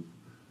and my boot.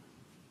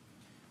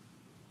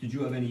 Did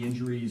you have any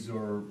injuries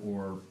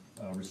or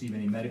receive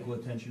any medical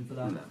attention for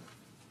that? No.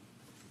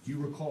 Do you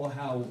recall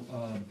how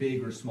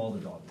big or small the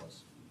dog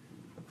was?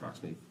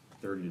 Approximately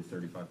 30 to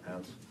 35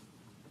 pounds.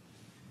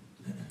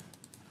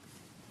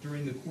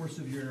 During the course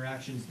of your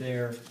interactions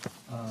there,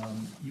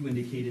 you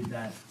indicated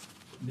that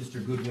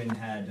Mr. Goodwin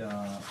had,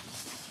 I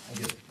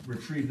guess,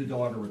 retrieved the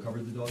dog or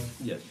recovered the dog?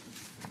 Yes.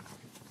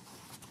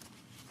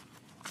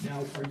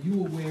 Now, are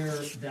you aware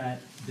that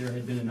there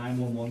had been a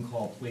 911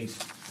 call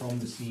placed from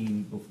the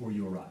scene before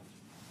you arrived?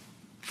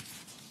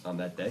 On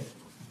that day?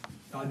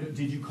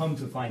 Did you come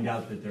to find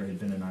out that there had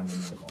been a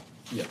 911 call?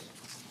 Yes.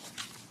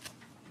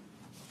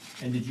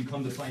 And did you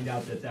come to find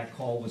out that that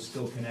call was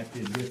still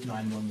connected with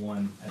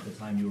 911 at the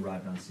time you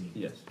arrived on scene?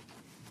 Yes.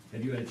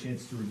 Have you had a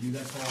chance to review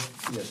that call?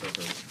 Yes, I've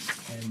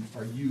heard. And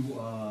are you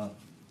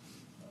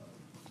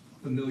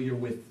familiar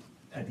with,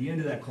 at the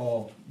end of that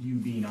call, you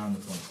being on the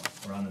phone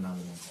call, or on the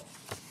 911 call?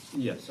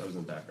 Yes, I was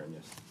in the background,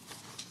 yes.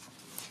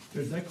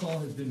 Judge, that call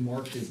has been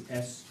marked as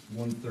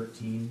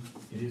S-113.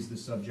 It is the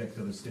subject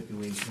of a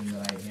stipulation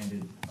that I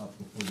handed up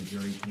before the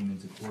jury came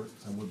into court.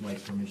 I would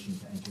like permission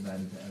to enter that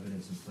into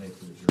evidence and play it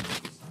for the jury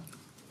at this time.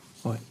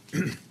 All right.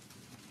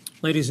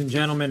 Ladies and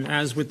gentlemen,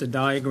 as with the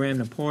diagram,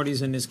 the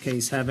parties in this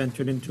case have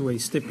entered into a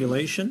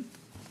stipulation.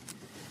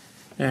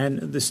 And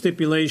the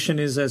stipulation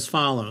is as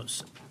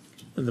follows.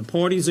 The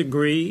parties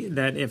agree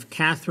that if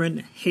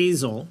Catherine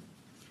Hazel,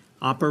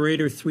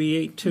 Operator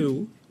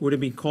 382, were to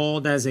be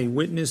called as a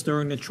witness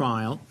during the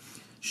trial,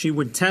 she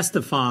would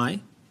testify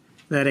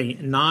that a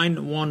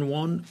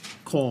 911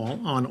 call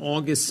on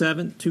August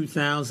 7,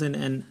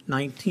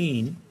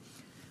 2019,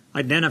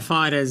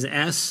 identified as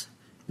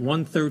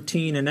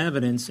S-113 in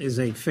evidence, is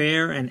a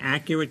fair and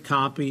accurate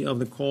copy of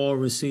the call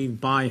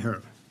received by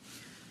her.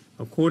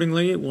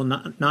 Accordingly, it will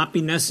not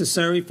be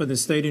necessary for the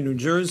state of New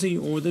Jersey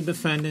or the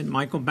defendant,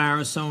 Michael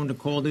Barisone, to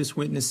call this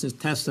witness to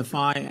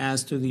testify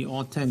as to the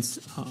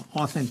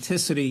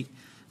authenticity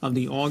of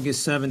the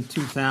August 7,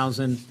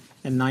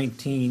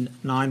 2019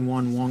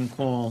 911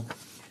 call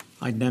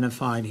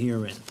identified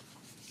herein.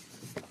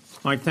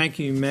 All right, thank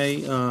you. You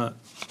may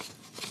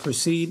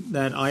proceed.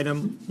 That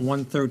item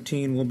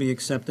 113 will be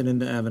accepted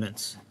into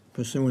evidence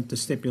pursuant to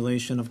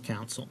stipulation of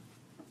counsel.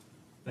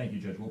 Thank you,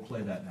 Judge. We'll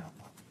play that now.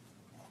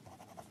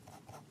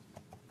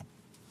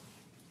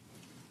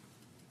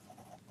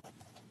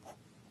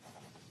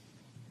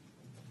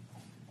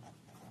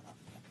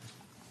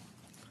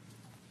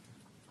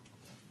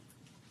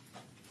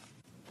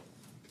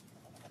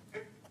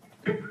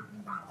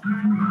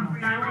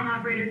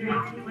 Operator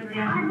 382 with the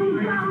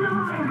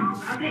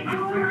okay,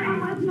 where are you?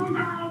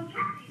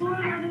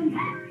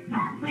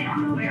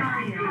 Where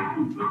are you?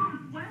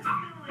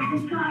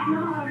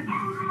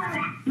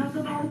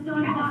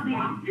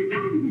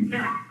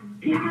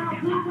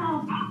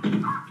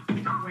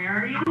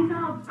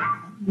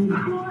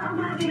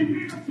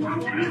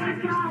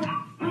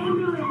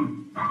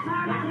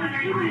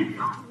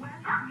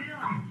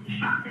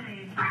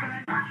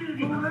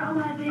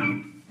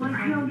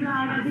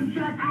 I've been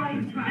shot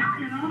twice.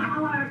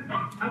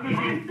 Okay,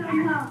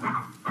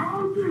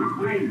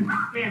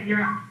 ma'am,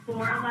 you're at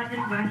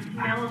 411 West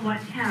Mill in what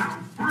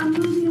town? I'm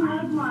moving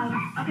red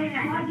one. Okay,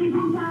 ma'am.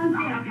 Washington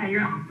Township. Okay,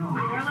 you're at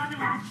 411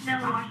 West Mill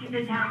in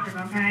Washington Township,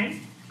 okay?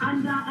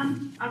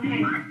 Okay,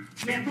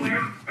 ma'am,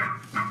 where?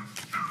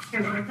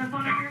 Here, where's the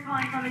phone number you're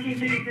calling from in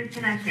case it gets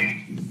disconnected?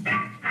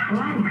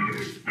 Hello?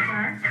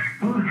 Sir?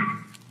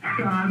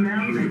 I'm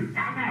Melvin. Okay.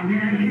 I'm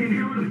heading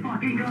here with a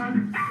fucking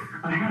gun.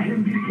 I got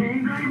him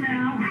detained right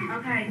now.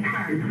 Okay,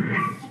 sir.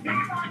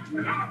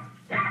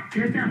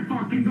 Get that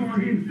fucking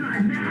dog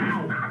inside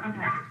now.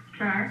 Okay,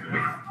 sir?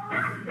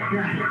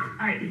 Yeah.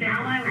 Alright, stay on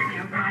the line with me,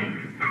 okay?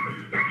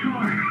 Sure.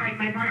 Alright,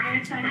 my partner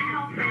is sending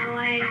help to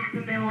relay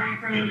some bill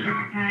information,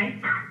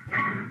 okay?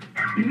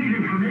 You need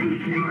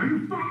information? Are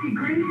you fucking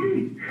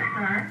crazy?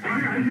 Sir?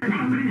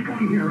 Somebody's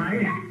coming here,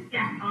 right?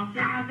 Yes,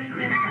 officer has been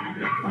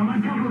dispatched. I'm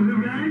on top of a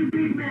very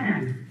big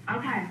man.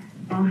 Okay.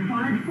 I'm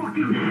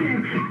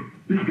 5'6".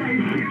 This guy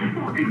is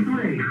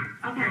 6'3".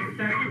 Okay,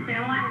 sir, just stay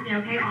on the line with me,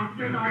 okay?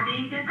 Officers are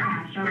being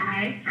dispatched,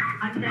 okay?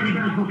 I'm sending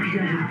help to you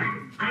now.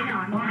 I know,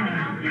 I'm sending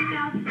help to you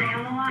now. Stay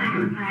on the line,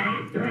 okay?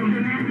 There's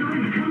an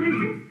ambulance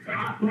coming.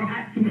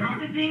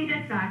 Help is being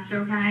dispatched,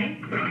 okay?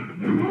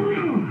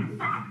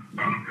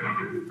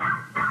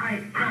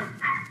 Alright, so,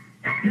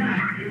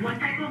 what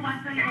type of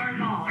weapons are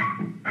involved?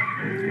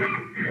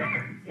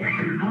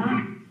 Huh?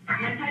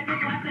 What type of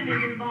weapon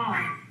is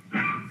involved?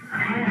 I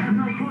have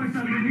no choice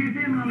underneath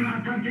him. I'm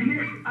not touching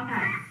it.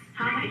 Okay.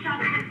 How many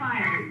shots have been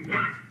fired?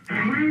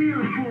 3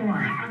 or 4.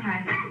 Okay.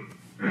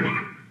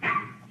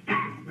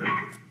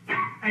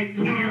 Alright,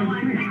 so stay on the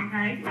line with me,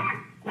 okay?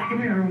 Come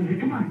here, Rosie.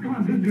 Come on.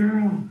 Good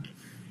girl.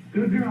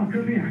 Good girl.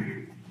 Come here.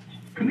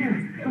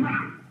 Come on.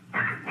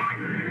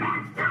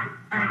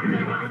 Alright, so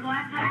when was the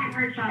last time you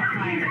heard shots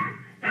fired?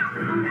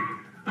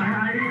 I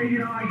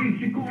think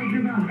she called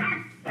him out.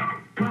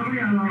 Probably,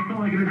 I don't know, so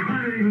like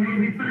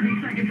maybe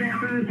 30 seconds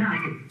after this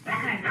happened.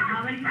 Okay, so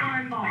how many people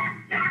are involved?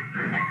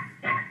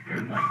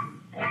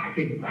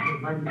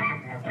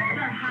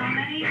 Sir,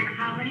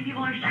 how many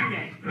people are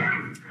shooting? He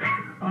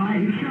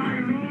shot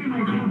at me, my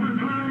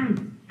girlfriend's home.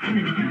 Sir,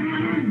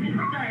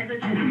 is it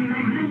just,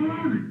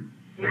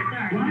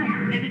 sir,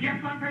 What? is it just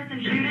one person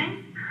shooting?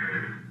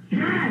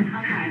 Yes!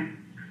 Okay.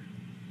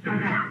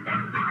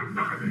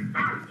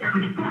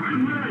 He's fucking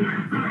moving.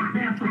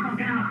 Pass the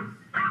fuck out.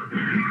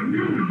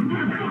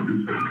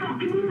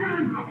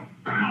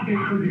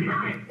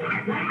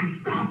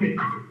 Stop it.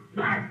 I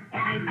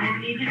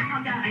need you to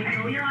calm down. I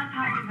know you're on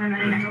top of him,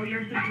 and I know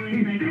you're He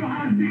situated. still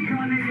has the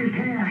gun in his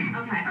hand.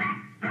 Okay.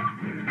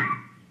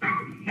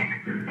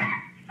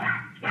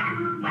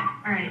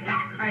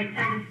 Alright,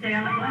 so just stay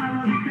on the I line.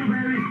 love you,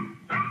 baby.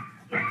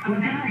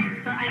 Okay,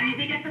 so I need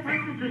to get the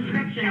person's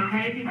description,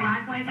 okay? Is he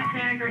black, white,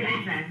 Hispanic, or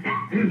Asian?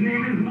 His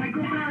name is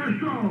Michael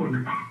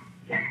Barisone.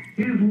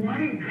 His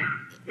wife,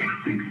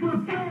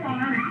 6'4".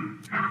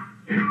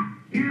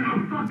 He's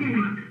a fucking...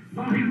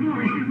 Oh, she's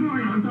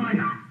moving, I'm sorry.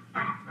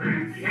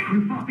 You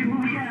fucking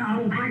move, yeah, I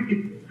will break it.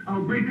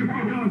 I'll break your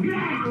fucking arm. Get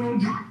out,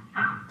 Rose.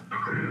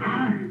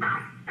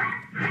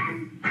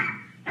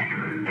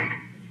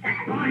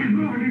 Oh, he's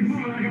moving.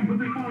 I gotta put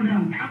this phone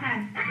down. Okay.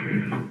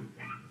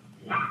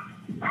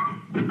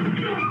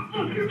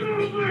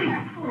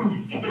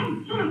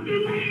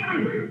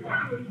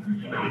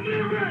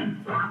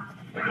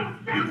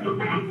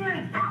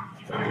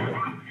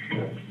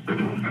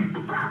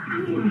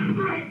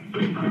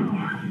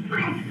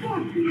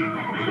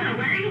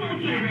 Where are you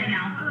located right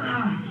now?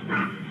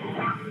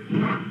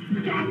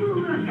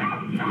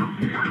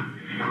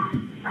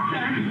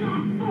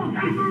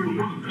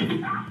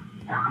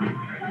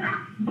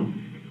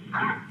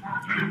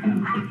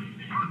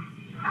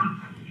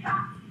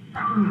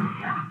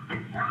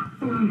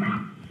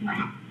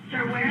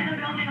 Sir, where in the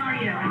building are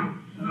you?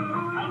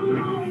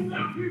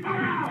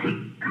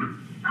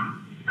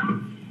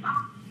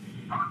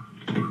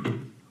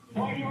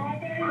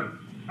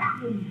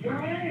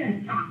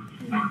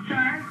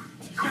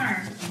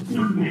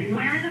 Sir,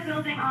 where in the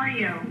building are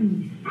you?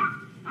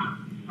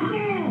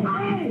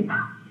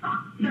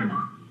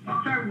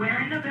 Sir,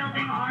 where in the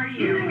building are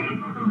you?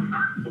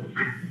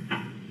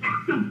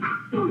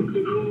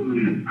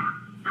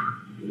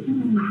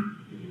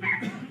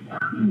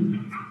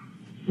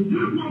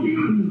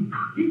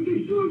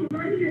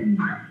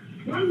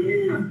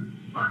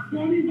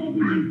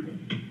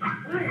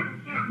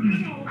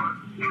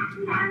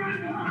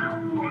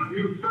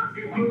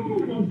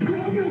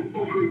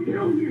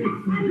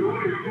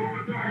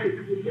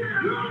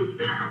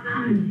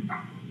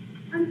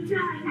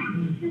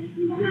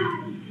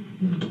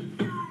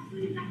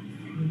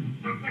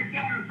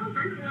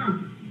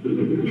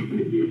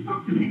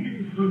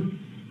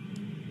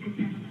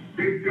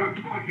 Get your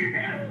fucking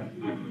head!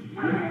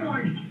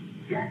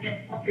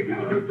 Get fucking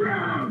out of the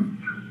ground!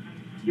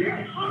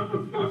 Get off the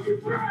fucking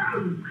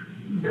ground!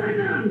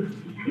 Dennis!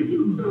 If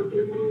you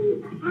fucking move,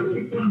 I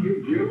will fucking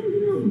kill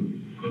you!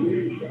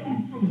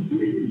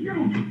 Please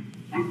don't!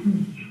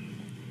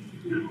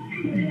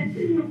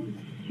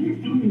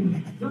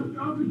 Let's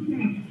go to the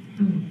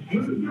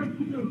What is that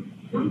to do?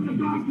 What is the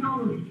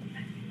doctor?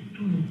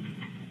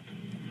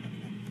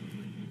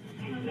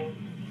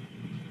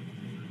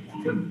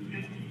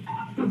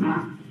 The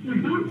back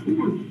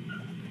forward.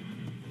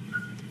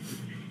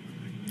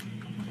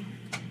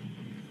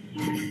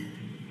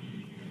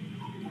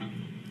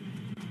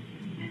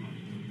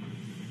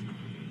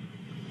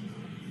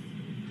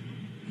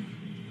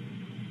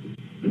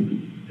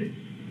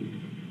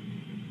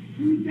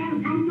 You gotta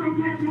come from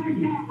that way.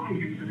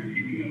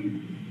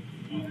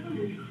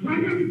 Why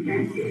don't you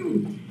test you?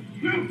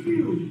 Test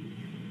you.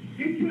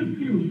 It tests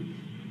you.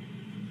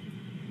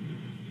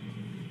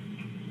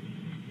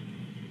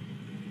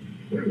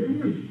 Okay,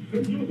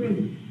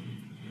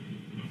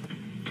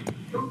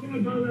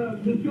 but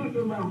the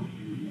second round.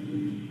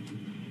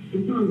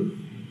 It's on.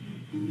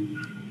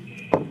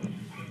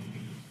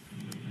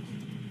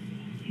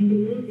 She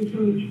will work the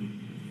church.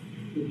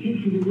 The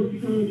teacher will work the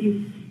church.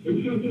 It's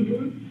just a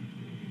good.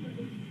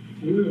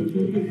 Yeah, it's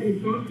just a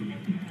good.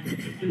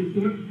 It's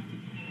just.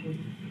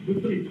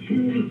 It's a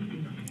two.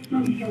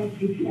 Some shots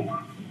to check.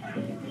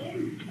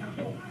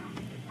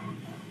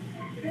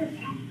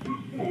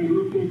 Yeah,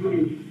 you're so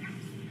good.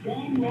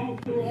 One roll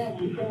through all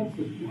the shots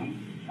to check.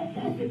 I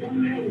thought the gun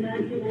there and I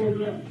said, well,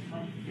 that.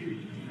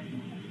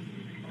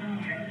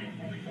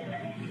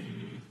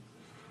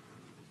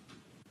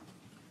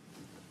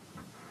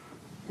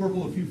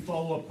 Corporal, a few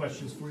follow-up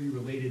questions for you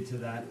related to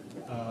that,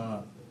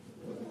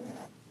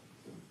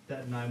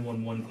 that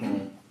 911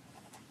 call.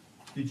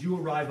 Did you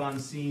arrive on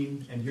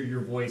scene and hear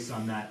your voice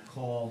on that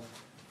call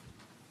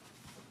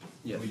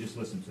Yes. that we just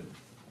listened to?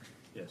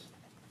 Yes.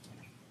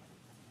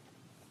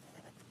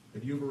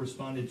 Have you ever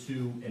responded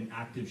to an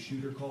active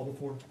shooter call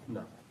before?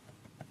 No.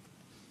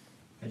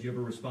 Had you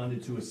ever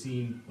responded to a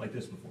scene like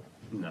this before?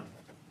 No.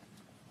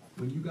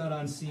 When you got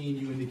on scene,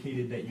 you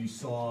indicated that you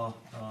saw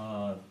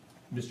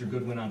Mr.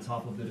 Goodwin on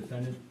top of the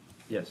defendant,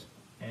 Yes.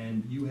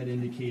 and you had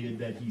indicated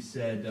that he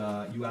said,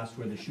 you asked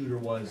where the shooter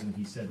was, and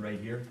he said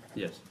right here.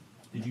 Yes.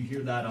 Did you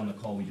hear that on the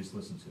call we just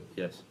listened to?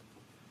 Yes.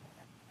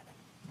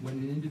 When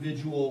an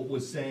individual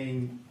was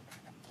saying,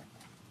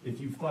 if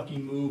you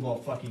fucking move, I'll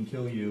fucking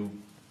kill you,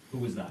 who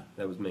was that?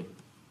 That was me,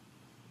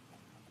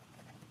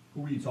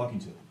 Who were you talking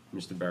to?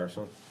 Mr.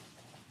 Barison.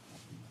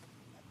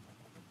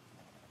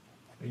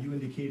 You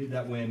indicated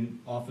that when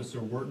Officer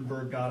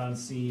Wurtenberg got on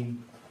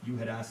scene, you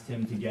had asked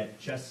him to get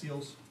chest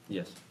seals.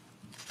 Yes.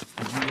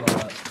 Did you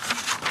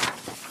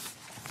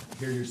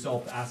hear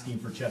yourself asking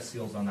for chest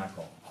seals on that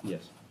call?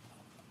 Yes.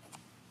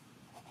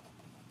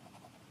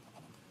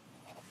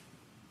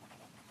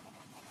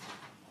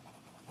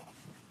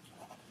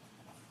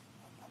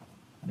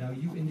 Now,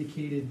 you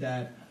indicated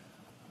that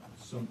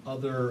some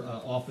other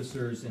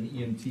officers and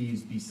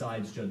EMTs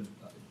besides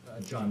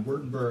John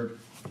Wurtenberg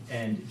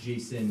and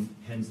Jason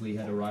Hensley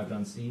had arrived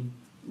on scene.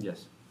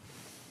 Yes.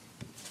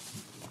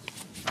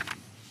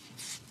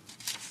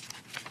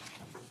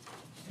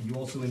 And you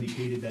also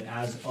indicated that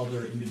as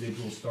other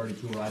individuals started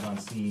to arrive on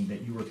scene,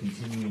 that you were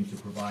continuing to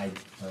provide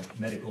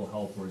medical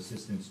help or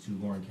assistance to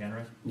Lauren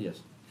Kanarek.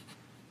 Yes.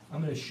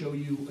 I'm going to show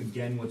you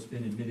again what's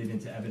been admitted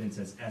into evidence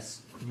as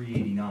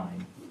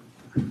S389.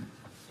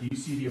 Do you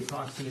see the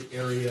approximate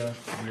area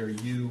where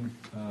you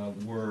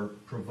were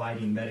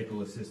providing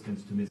medical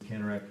assistance to Ms.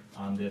 Kanarek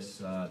on this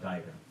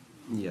diagram?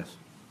 Yes.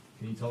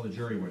 Can you tell the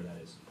jury where that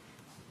is?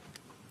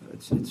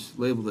 It's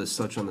labeled as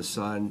such on the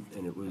side,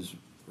 and it was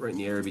right in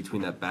the area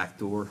between that back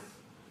door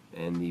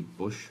and the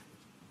bush,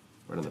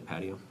 right on the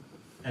patio.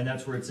 And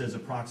that's where it says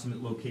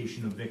approximate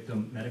location of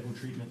victim medical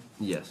treatment?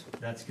 Yes.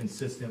 That's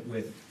consistent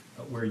with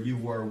where you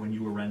were when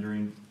you were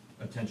rendering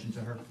attention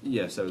to her?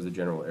 Yes, that was the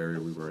general area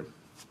we were in.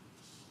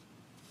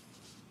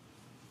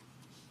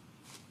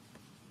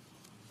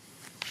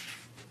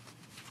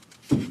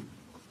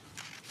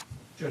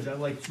 Judge, I'd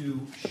like to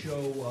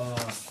show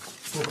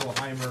Corporal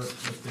Heymer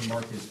what's been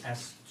marked as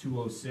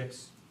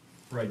S206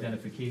 for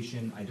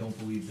identification. I don't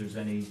believe there's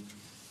any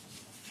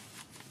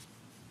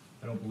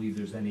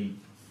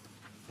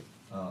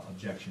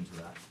objection to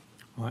that.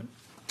 All right.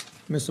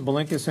 Mr.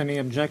 Bilinkas, any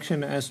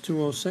objection to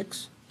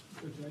S206?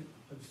 Judge,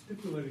 I've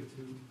stipulated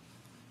to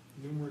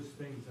numerous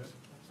things.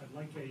 I'd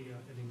like an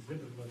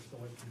exhibit list so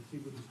I can see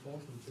what he's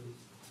talking to.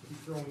 He's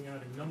throwing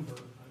out a number. I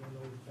don't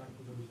know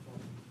exactly what he's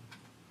talking to.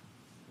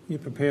 You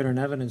prepared an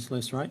evidence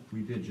list, right?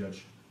 We did,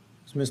 Judge.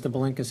 Does Mr.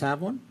 Bilinkas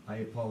have one? I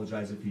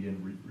apologize if he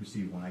didn't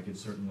receive one. I could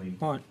certainly.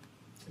 All right.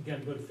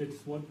 Again, but if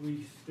it's what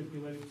we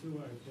stipulated to,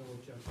 I have no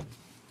objection.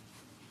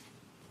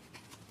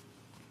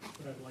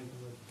 But I'd like to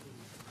list.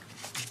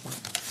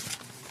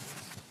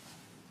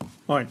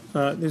 All right.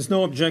 There's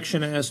no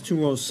objection to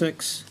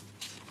S206.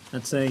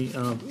 That's a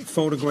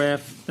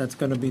photograph that's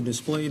going to be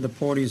displayed. The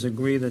parties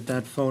agree that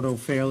that photo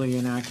fairly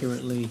and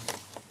accurately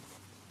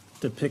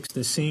depicts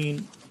the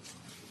scene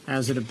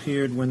as it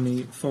appeared when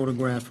the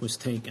photograph was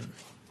taken.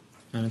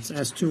 And it's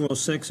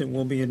S206. It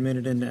will be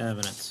admitted into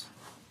evidence.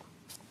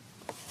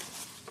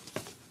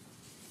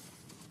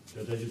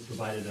 Judge, I just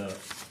provided a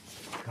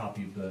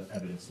copy of the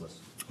evidence list.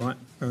 All right.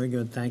 Very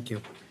good. Thank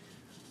you.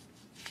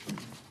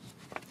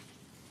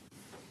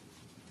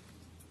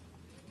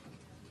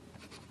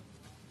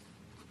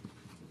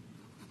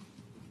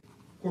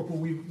 Corporal,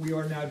 we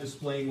are now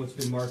displaying what's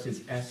been marked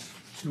as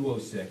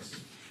S206.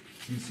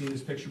 You've seen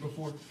this picture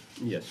before?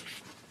 Yes.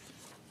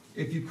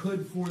 If you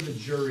could, for the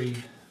jury,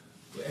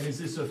 and is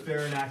this a fair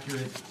and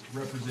accurate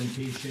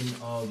representation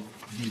of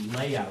the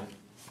layout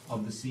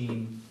of the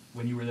scene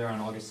when you were there on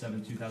August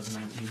 7,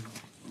 2019?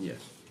 Yes.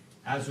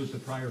 As with the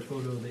prior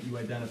photo that you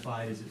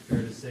identified, is it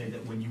fair to say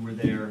that when you were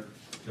there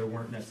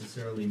weren't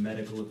necessarily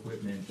medical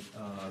equipment,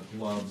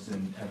 gloves,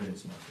 and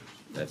evidence markers?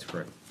 That's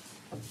correct.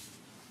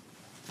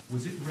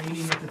 Was it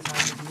raining at the time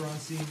that you were on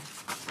scene?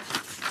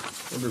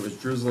 Remember, it was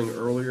drizzling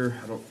earlier.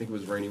 I don't think it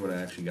was raining when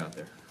I actually got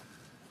there.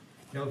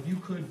 Now, if you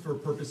could, for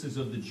purposes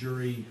of the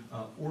jury,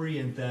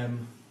 orient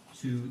them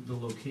to the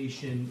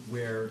location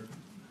where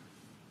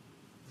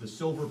the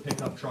silver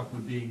pickup truck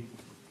would be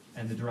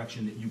and the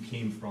direction that you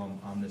came from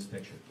on this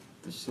picture.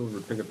 The silver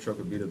pickup truck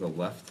would be to the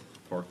left,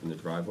 parked in the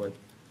driveway.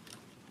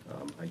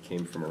 I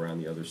came from around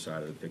the other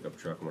side of the pickup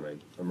truck, and when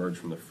I emerged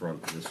from the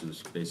front, this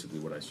is basically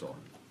what I saw.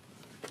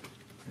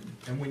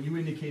 And when you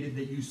indicated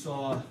that you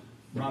saw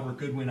Robert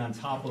Goodwin on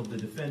top of the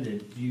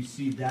defendant, do you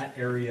see that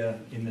area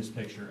in this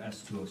picture,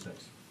 S206?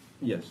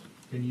 Yes.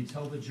 Can you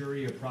tell the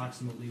jury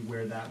approximately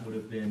where that would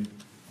have been,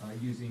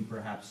 using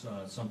perhaps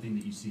something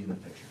that you see in the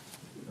picture?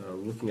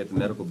 Looking at the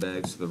medical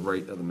bags, to the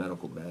right of the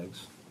medical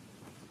bags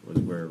was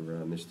where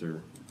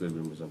Mr.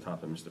 Goodwin was on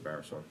top of Mr.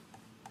 Barison.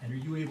 And are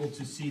you able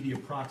to see the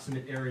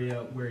approximate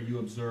area where you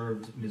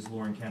observed Ms.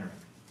 Lauren Kanarek?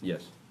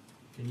 Yes.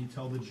 Can you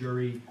tell the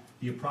jury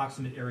the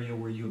approximate area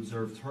where you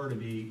observed her to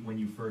be when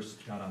you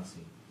first got on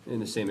scene?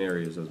 In the same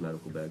area as those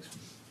medical bags.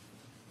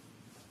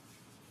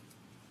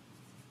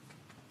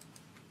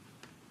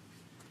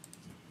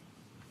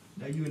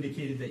 Now, you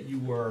indicated that you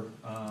were,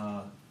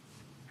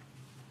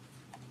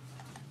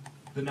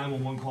 the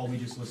 911 call we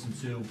just listened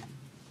to,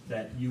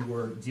 that you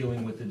were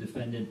dealing with the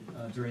defendant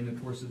during the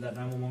course of that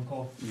 911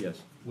 call?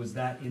 Yes. Was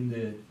that in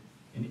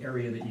an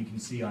area that you can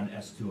see on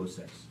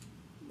S206?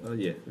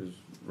 Yeah, it was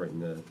right in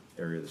the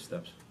area of the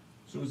steps.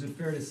 So is it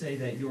fair to say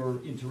that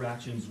your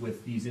interactions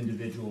with these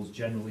individuals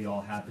generally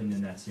all happened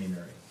in that same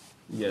area?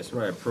 Yes,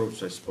 when I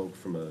approached, I spoke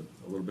from a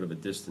little bit of a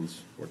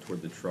distance or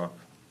toward the truck.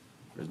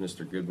 As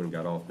Mr. Goodwin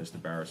got off Mr.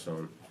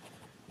 Barisone,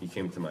 he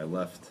came to my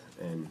left,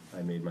 and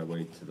I made my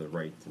way to the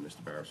right to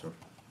Mr. Barisone.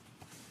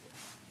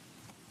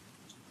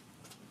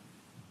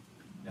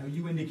 Now,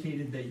 you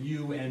indicated that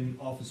you and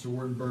Officer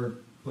Wartenberg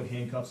put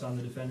handcuffs on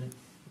the defendant,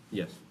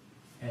 Yes.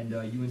 and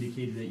you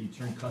indicated that you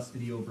turned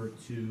custody over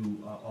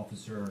to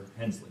Officer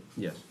Hensley.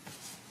 Yes.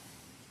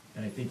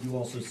 And I think you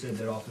also said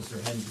that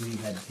Officer Hensley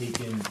had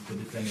taken the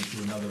defendant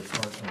to another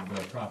part of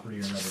the property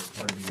or another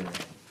part of the area.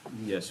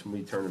 Yes, when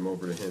we turned him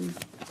over to him,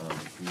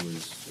 he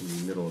was in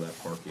the middle of that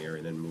parking area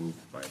and then moved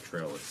by a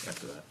trailer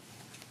after that.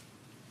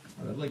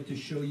 I'd like to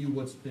show you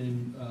what's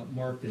been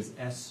marked as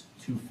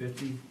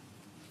S250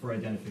 for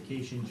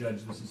identification.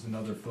 Judge, this is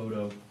another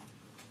photo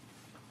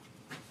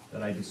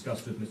that I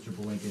discussed with Mr.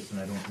 Bilinkas, and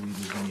I don't believe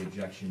there's any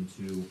objection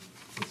to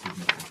its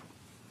admission.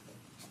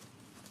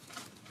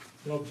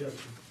 No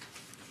objection.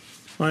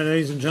 All right,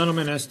 ladies and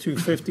gentlemen,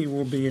 S-250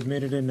 will be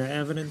admitted into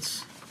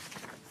evidence.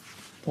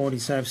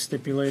 Parties have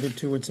stipulated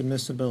to its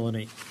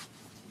admissibility.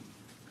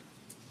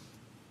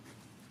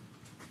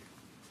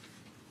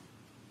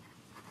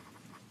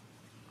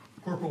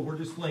 Corporal, we're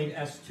displaying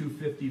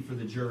S-250 for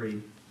the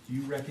jury. Do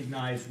you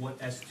recognize what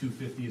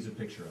S-250 is a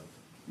picture of?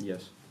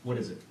 Yes. What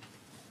is it?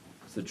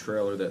 It's the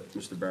trailer that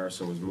Mr.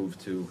 Barison was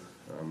moved to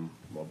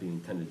while being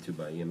tended to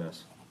by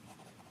EMS.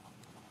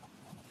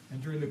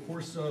 And during the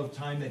course of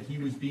time that he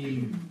was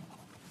being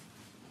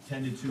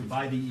tended to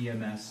by the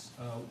EMS,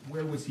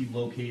 where was he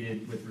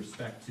located with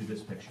respect to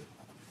this picture?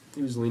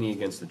 He was leaning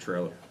against the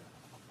trailer.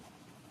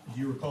 Do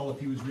you recall if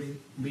he was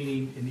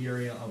leaning in the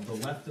area of the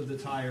left of the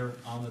tire,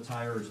 on the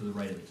tire, or to the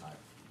right of the tire?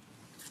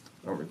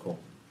 I don't recall.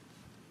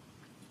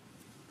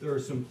 There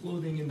is some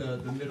clothing in the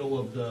middle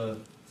of the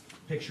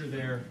picture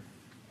there.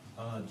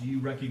 Do you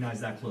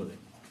recognize that clothing?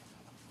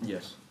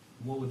 Yes.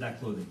 What would that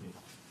clothing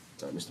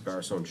be? Mr.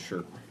 Barisone's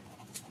shirt.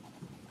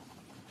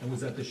 And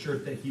was that the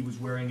shirt that he was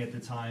wearing at the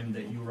time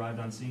that you arrived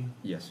on scene?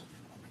 Yes.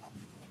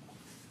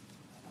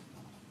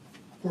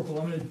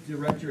 Corporal, I'm going to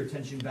direct your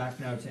attention back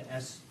now to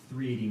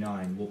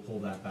S389. We'll pull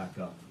that back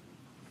up.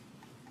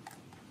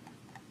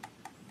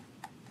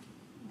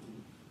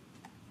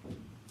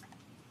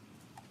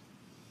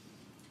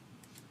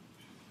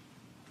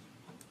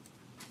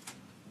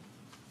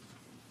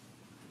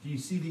 Do you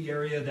see the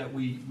area that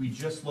we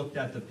just looked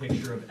at, the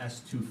picture of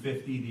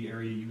S250, the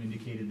area you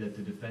indicated that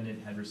the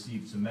defendant had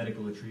received some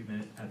medical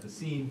treatment at the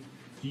scene?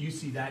 Do you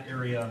see that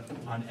area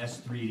on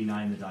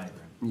S389, the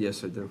diagram?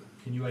 Yes, I do.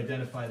 Can you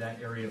identify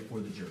that area for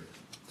the jury?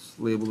 It's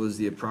labeled as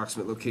the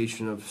approximate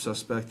location of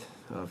suspect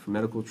for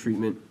medical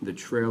treatment. The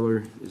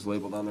trailer is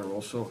labeled on there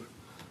also.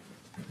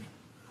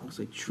 Looks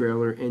like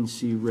trailer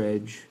NC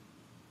Reg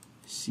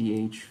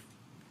CH55.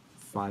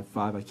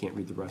 I can't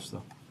read the rest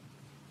though.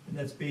 And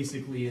that's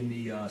basically in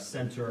the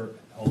center,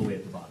 all the way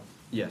at the bottom.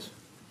 Yes.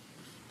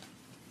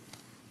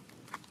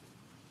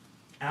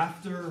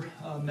 After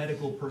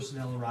medical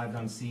personnel arrived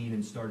on scene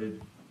and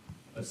started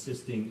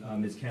assisting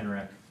Ms.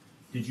 Kanarek,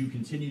 did you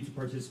continue to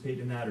participate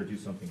in that or do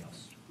something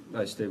else?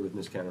 I stayed with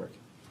Ms. Kanarek.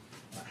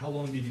 How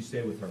long did you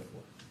stay with her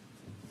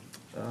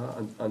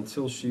for?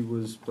 Until she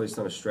was placed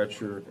on a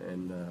stretcher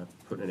and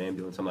put in an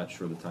ambulance. I'm not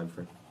sure the time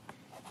frame.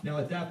 Now,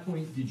 at that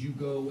point, did you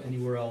go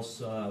anywhere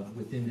else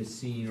within this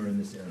scene or in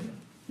this area?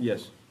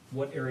 Yes.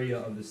 What area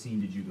of the scene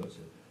did you go to?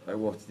 I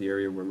walked to the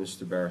area where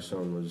Mr.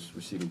 Barisone was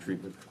receiving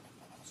treatment.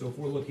 So if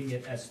we're looking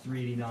at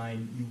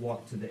S389, you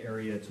walked to the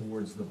area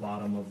towards the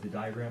bottom of the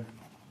diagram?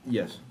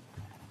 Yes.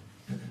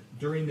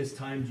 During this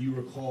time, do you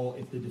recall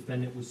if the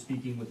defendant was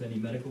speaking with any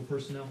medical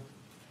personnel?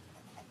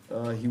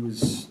 He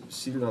was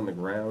seated on the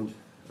ground.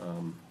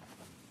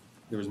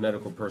 There was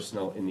medical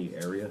personnel in the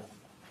area.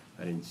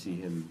 I didn't see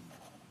him,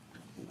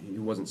 he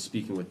wasn't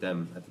speaking with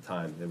them at the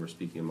time. They were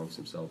speaking amongst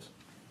themselves.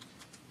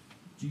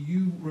 Do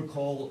you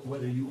recall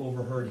whether you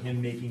overheard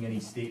him making any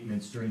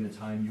statements during the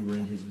time you were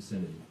in his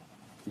vicinity?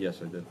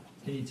 Yes, I did.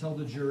 Can you tell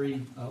the jury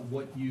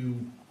what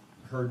you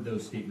heard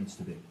those statements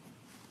to be?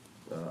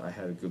 I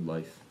had a good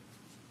life.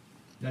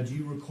 Now, do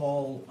you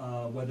recall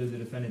whether the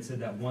defendant said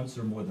that once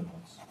or more than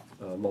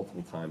once?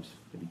 Multiple times,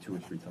 maybe 2 or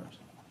 3 times.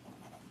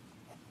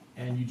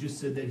 And you just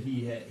said that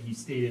he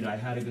stated, "I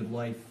had a good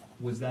life."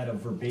 Was that a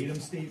verbatim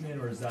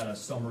statement, or is that a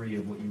summary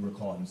of what you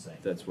recall him saying?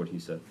 That's what he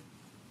said.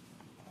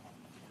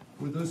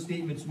 Were those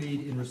statements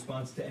made in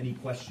response to any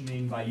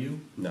questioning by you?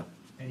 No,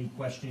 Any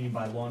questioning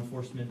by law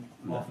enforcement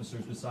No.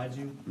 officers besides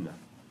you? no,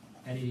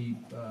 Any,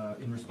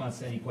 in response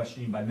to any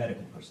questioning by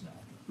medical personnel?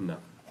 no.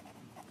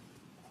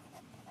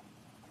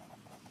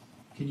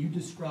 Can you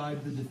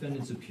describe the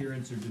defendant's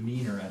appearance or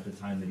demeanor at the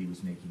time that he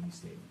was making these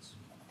statements?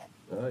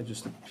 I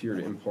just appeared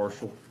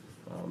impartial,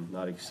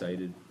 not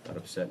excited, not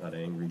upset, not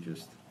angry,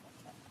 just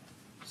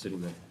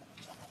sitting there.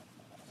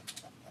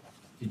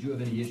 Did you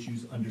have any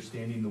issues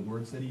understanding the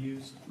words that he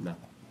used? No.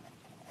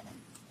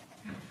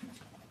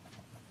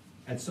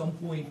 At some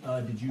point,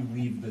 did you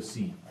leave the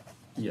scene?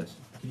 Yes,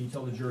 Can you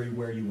tell the jury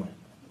where you went?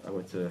 I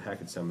went to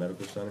Hackettstown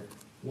Medical Center.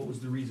 What was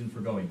the reason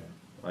for going there?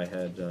 I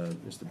had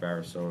Mr.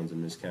 Barisone's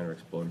and Ms.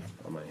 Kanarek's blood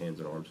on my hands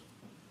and arms.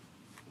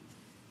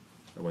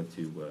 I went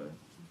to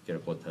get a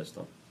blood test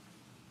done.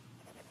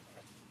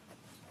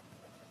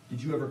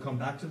 Did you ever come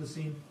back to the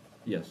scene?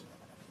 Yes,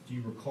 Do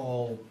you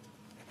recall,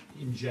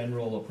 in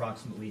general,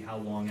 approximately how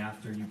long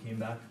after you came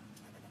back?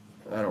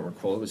 I don't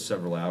recall. It was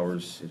several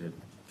hours. It had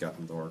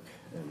gotten dark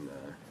and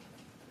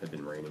had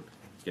been raining.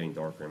 Getting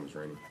darker and it was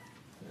raining.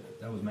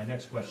 That was my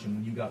next question.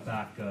 When you got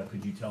back,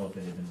 could you tell if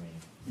it had been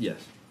raining?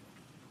 Yes.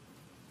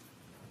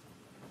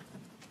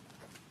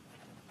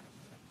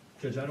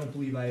 Judge, I don't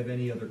believe I have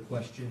any other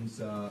questions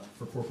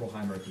for Corporal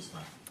Heymer at this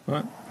time. All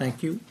right,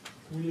 thank you.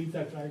 Can we leave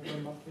that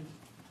diagram up, please?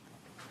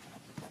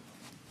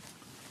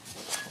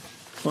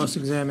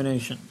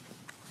 Cross-examination.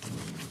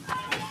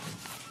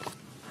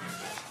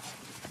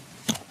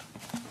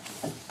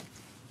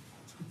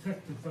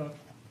 Detective,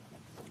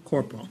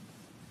 Corporal.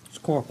 It's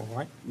corporal,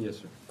 right? Yes,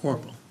 sir.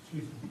 Corporal.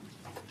 excuse me.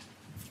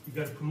 You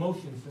got a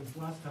promotion since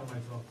last time I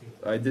talked to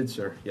you. I did,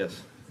 sir.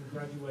 Yes.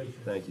 Congratulations.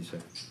 Thank you, sir.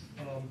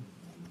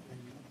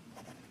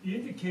 You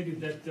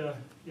indicated that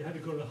you had to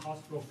go to the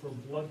hospital for a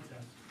blood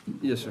test,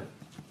 Yes, sir.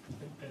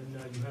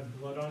 and you had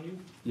blood on you?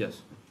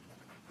 Yes.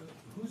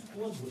 Whose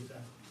blood was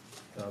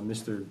that?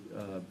 Mr.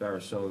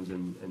 Barisone's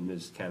and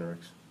Ms.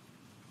 Kanarek's.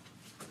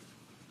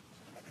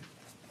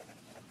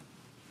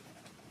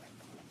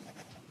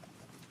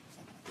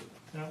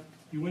 Now,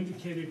 you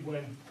indicated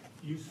when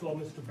you saw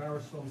Mr.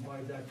 Barisone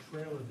by that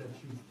trailer that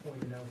you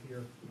pointed out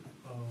here,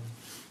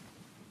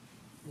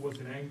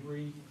 wasn't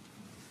angry,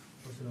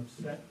 wasn't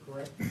upset,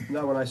 correct?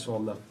 Not when I saw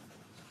him, no.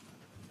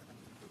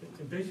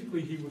 And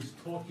basically, he was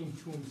talking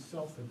to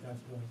himself at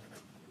that point.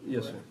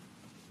 Yes, sir. correct?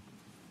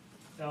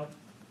 Now,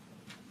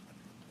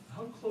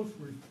 how close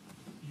were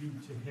you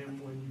to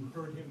him when you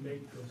heard him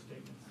make those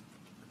statements?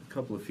 A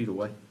couple of feet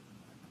away.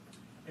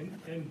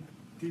 And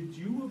did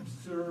you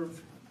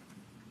observe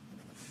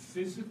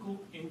physical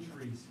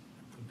injuries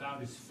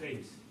about his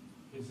face,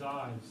 his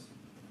eyes,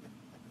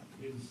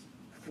 his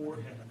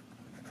forehead,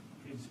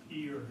 his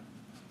ear?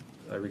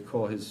 I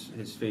recall his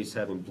face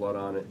having blood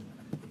on it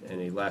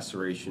and a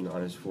laceration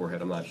on his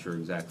forehead. I'm not sure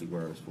exactly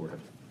where on his forehead.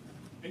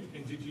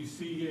 And did you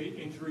see an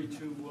injury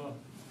to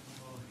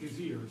his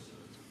ears?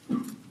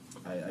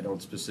 I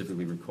don't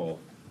specifically recall.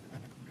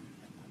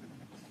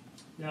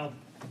 Now,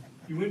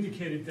 you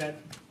indicated that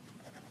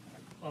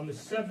on the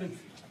 7th,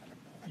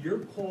 your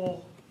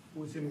call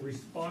was in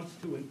response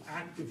to an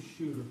active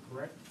shooter,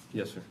 correct?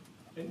 Yes, sir.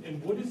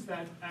 And what does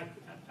that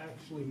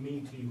actually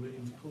mean to you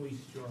in police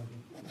jargon?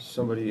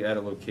 Somebody at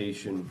a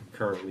location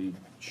currently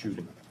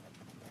shooting.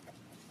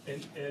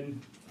 And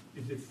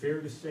is it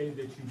fair to say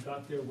that you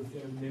got there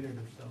within a minute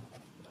or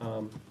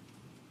so?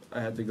 I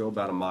had to go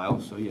about a mile,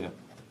 so yeah,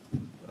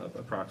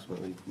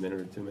 approximately a minute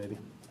or two maybe.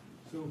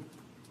 So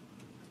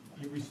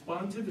you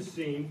respond to the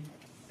scene,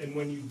 and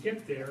when you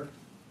get there,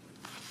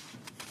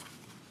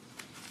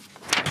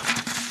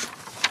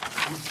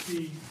 you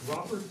see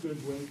Robert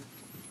Goodwin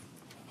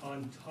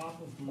on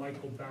top of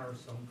Michael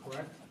Barisone,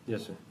 correct?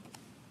 Yes, sir.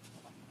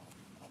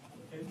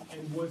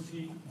 And was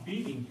he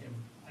beating him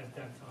at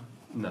that time?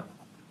 No.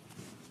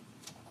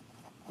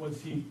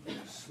 Was he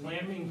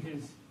slamming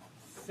his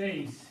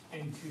face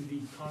into the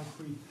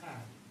concrete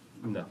pad?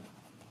 No.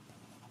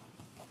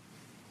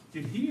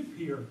 Did he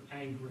appear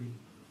angry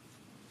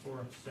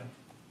or upset?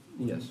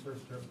 when you Yes.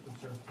 First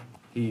observed him?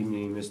 He,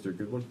 meaning Mr.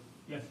 Goodwin?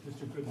 Yes,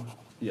 Mr. Goodwin.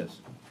 Yes.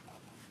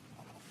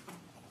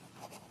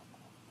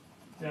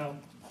 Now,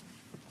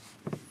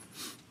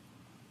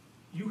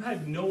 you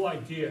had no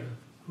idea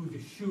who the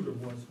shooter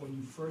was when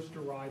you first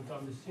arrived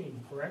on the scene,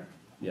 correct?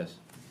 Yes.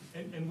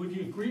 And would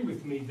you agree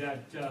with me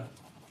that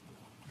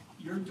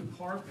your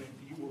department,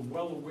 you were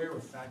well aware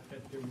of the fact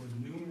that there were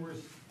numerous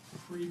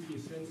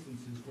previous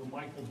instances where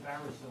Michael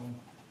Barisone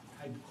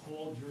had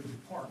called your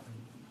department,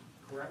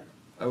 correct?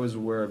 I was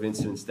aware of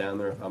incidents down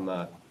there. I'm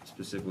not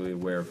specifically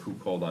aware of who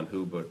called on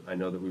who, but I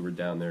know that we were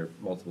down there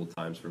multiple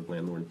times for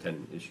landlord and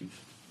tenant issues.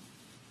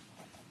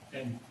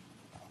 And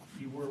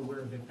you were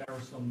aware that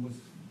Barison was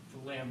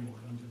the landlord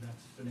under that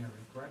scenario,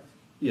 correct?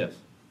 Yes,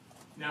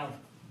 Now,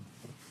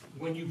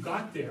 when you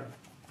got there,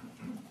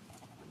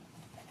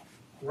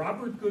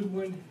 Robert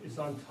Goodwin is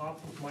on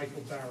top of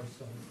Michael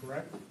Barisone,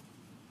 correct?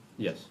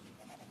 yes,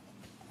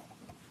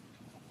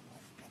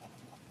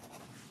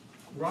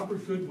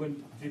 Robert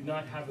Goodwin did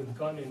not have a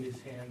gun in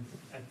his hand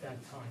at that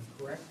time,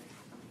 correct?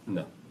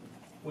 no,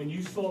 When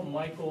you saw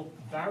Michael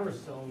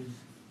Barisone's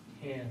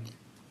hand,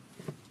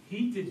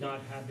 he did not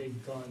have a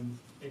gun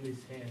in his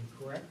hand,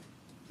 correct?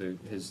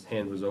 his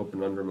hand was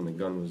open under him and the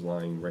gun was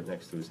lying right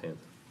next to his hand.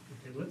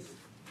 Okay, let's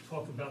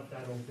talk about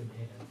that open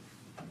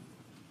hand.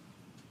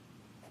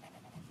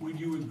 Would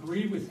you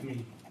agree with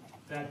me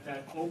that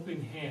that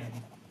open hand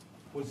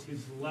was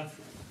his left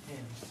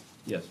hand?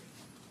 Yes,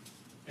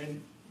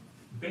 And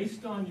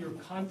based on your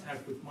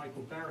contact with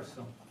Michael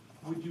Barison,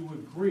 would you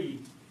agree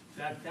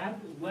that that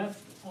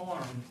left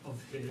arm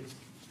of his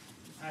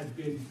had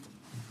been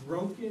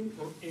broken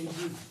or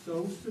injured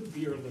so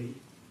severely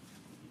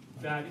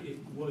that it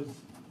was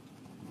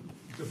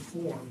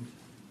deformed?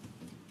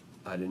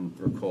 I didn't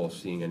recall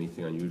seeing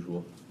anything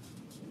unusual.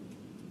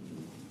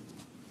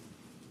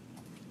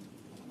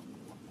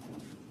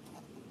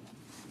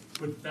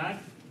 But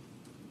that,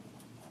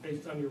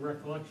 based on your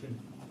recollection,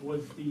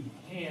 was the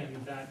hand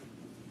that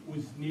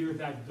was near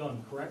that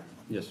gun, correct?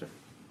 Yes, sir.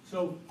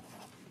 So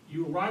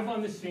you arrive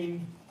on the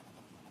scene,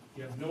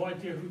 you have no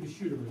idea who the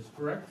shooter is,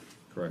 correct?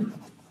 Correct.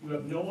 You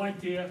have no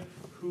idea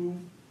who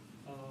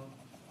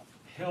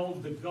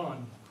held the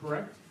gun,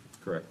 correct?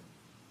 Correct.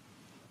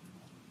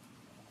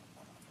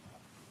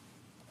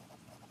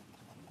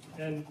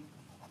 And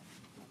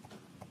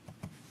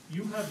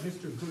you have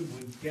Mr.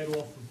 Goodwin get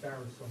off of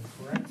Barisone,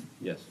 correct?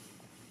 Yes,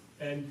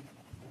 And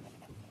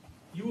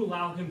you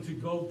allow him to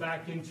go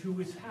back into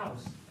his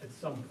house at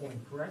some point,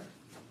 correct?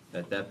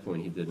 at that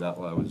point he did not,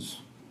 well, I was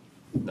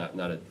not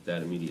at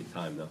that immediate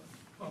time, though.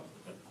 Well,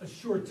 a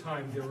short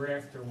time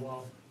thereafter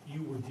while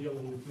you were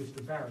dealing with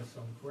Mr.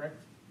 Barisone, correct?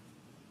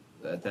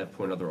 At that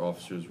point, other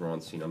officers were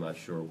on scene. I'm not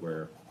sure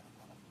where.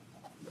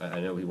 I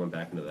know he went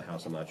back into the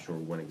house. I'm not sure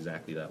when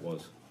exactly that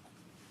was.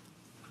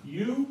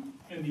 You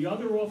and the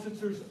other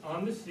officers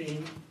on the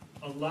scene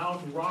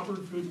allowed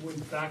Robert Goodwin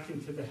back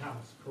into the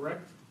house,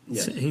 correct?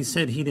 Yes, He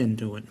said he didn't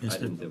do it, I Mr.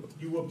 didn't do it.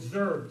 You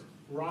observed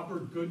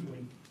Robert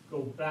Goodwin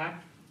go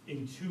back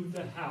into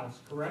the house,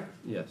 correct?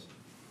 Yes,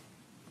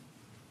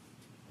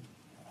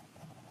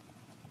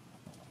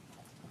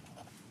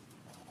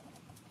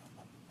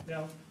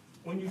 Now,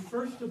 when you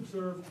first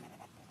observed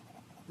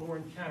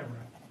Lauren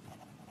Kanarek,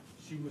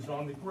 she was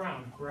on the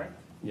ground, correct?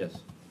 yes,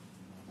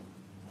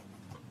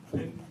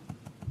 And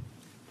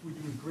would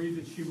you agree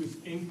that she was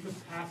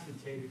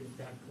incapacitated at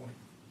that point?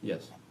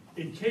 yes,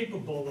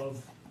 Incapable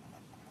of,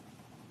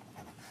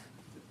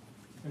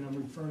 and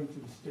I'm referring to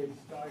the state's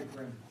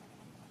diagram,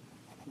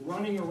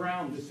 running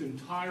around this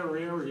entire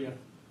area,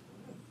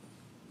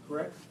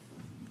 correct?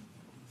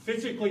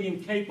 Physically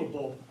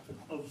incapable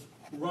of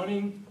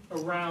running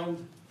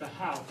around the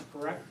house,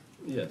 correct?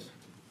 yes,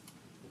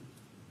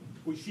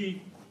 Was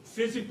she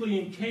physically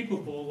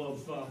incapable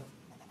of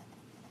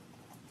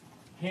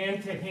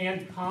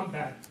hand-to-hand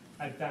combat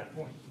at that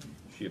point?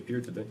 she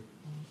appeared to be.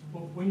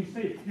 Well, when you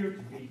say appear to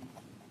be,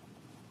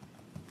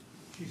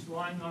 she's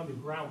lying on the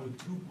ground with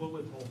 2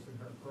 bullet holes in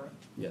her, correct?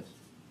 Yes,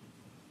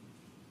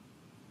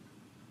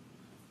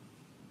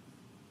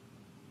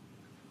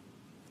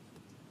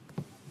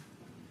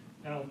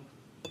 Now,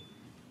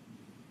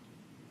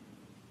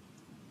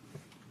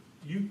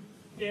 you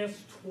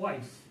asked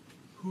twice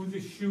who the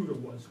shooter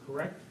was,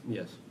 correct?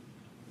 yes,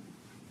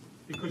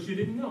 Because you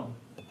didn't know,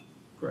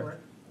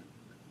 correct.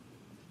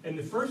 And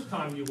the first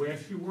time you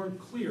asked, you weren't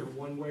clear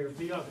one way or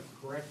the other,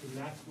 correct? And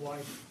that's why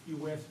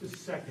you asked the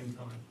second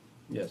time.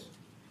 Yes,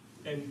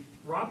 And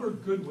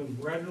Robert Goodwin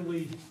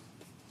readily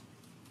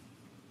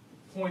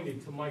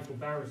pointed to Michael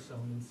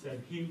Barisone and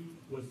said he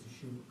was the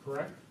shooter,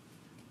 correct?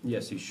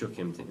 yes, he shook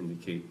him to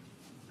indicate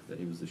that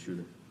he was the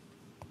shooter.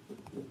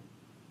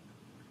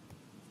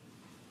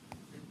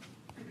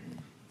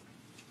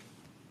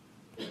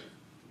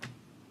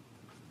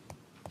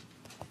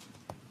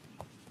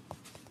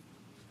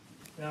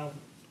 Now,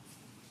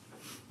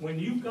 when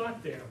you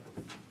got there,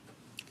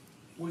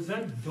 was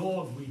that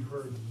dog we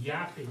heard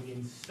yapping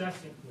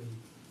incessantly,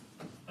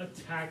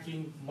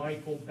 attacking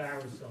Michael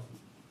Barisone?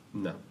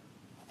 No,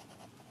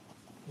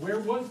 Where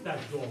was that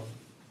dog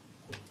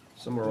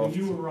somewhere when off.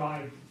 you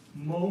arrived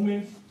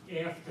moments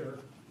after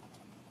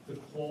the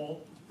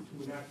call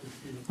to an active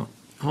shooter?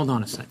 Hold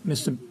on a sec.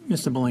 Mr.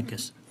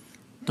 Bilinkas,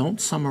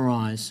 don't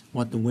summarize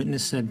what the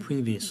witness said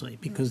previously,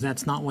 because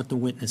that's not what the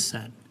witness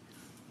said.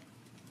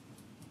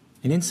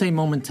 He didn't say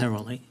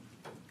momentarily.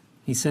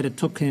 He said it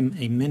took him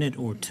a minute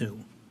or two.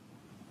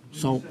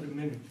 So, You said a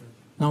minute, Judge.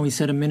 no, he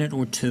said a minute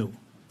or two.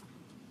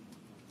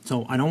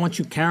 So I don't want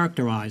you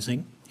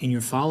characterizing in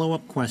your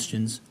follow-up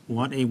questions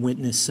what a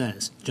witness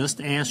says.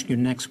 Just ask your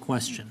next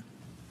question.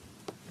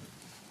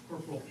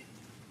 Corporal.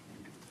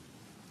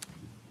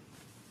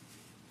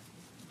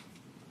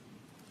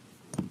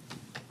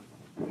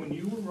 When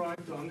you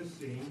arrived on the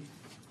scene,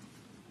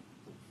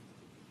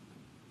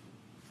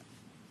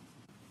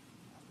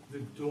 the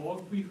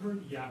dog we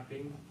heard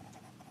yapping,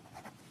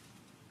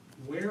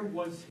 where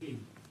was he?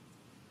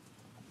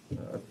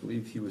 I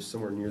believe he was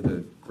somewhere near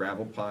the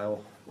gravel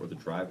pile or the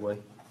driveway.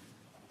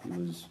 He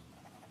was,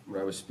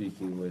 when I was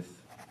speaking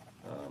with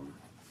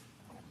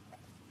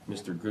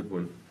Mr.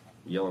 Goodwin,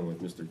 yelling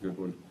with Mr.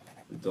 Goodwin,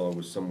 the dog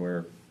was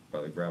somewhere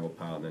by the gravel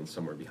pile and then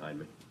somewhere behind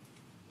me.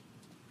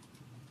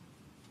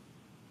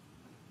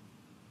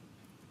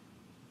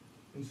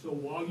 And so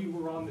while you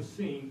were on the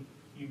scene,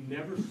 you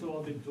never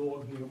saw the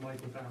dog near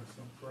Michael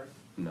Barison, correct?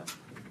 No.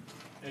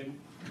 And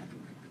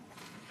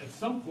at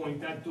some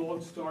point, that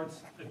dog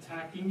starts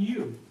attacking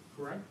you,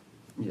 correct?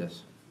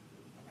 Yes.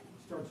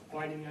 Starts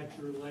biting at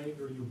your leg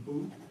or your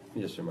boot.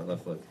 Yes, sir, my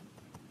left leg.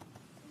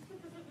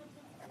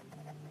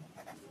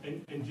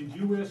 And did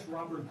you ask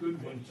Robert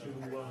Goodwin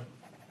to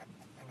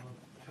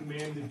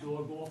command the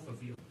dog off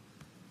of you?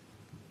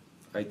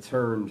 I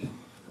turned,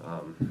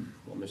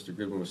 while Mr.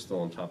 Goodwin was still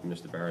on top of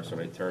Mr. Barison,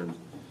 I turned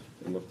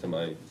and looked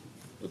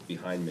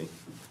behind me,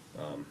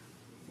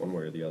 one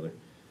way or the other.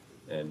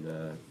 And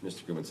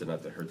Mr. Goodwin said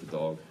not to hurt the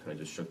dog, and I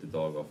just shook the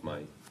dog off my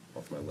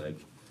leg.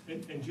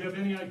 And do you have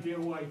any idea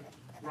why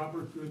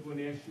Robert Goodwin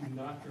asked you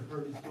not to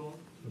hurt his dog?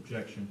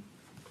 Objection.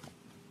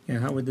 Yeah,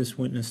 how would this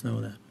witness know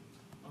that?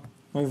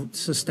 Oh,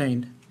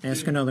 sustained.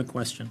 Ask another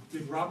question.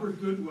 Did Robert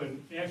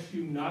Goodwin ask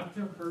you not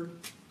to hurt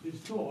his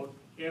dog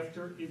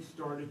after it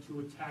started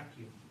to attack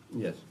you?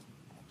 Yes.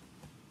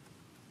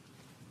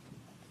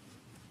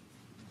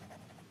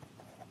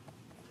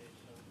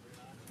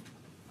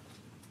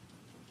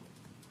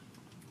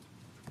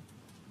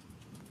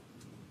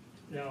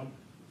 Now,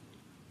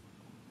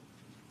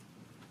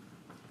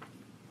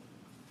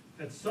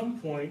 at some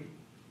point,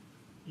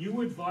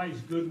 you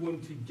advised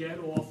Goodwin to get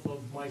off of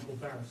Michael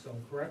Barison,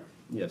 correct?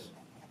 Yes.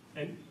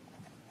 And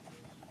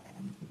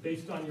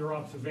based on your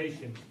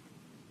observation,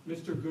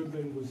 Mr.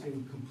 Goodwin was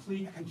in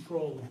complete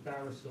control of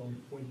Barison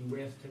when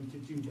you asked him to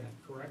do that,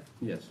 correct?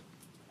 Yes.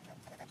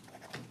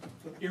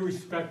 So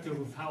irrespective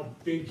of how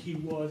big he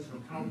was or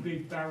how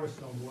big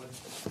Barison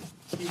was,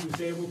 he was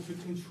able to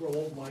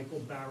control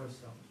Michael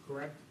Barison,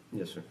 correct?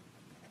 Yes, sir.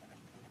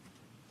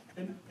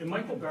 And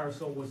Michael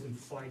Barison wasn't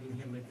fighting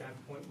him at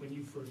that point when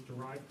you first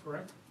arrived,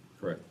 correct?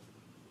 Correct.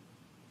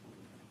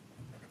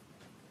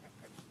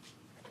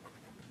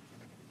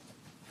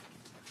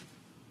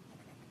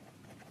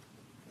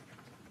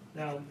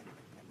 Now,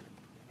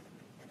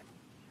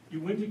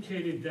 you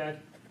indicated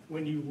that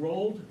when you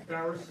rolled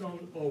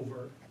Barison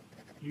over,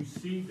 you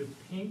see the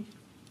pink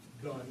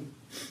gun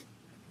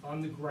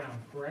on the ground,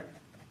 correct?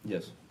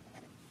 Yes.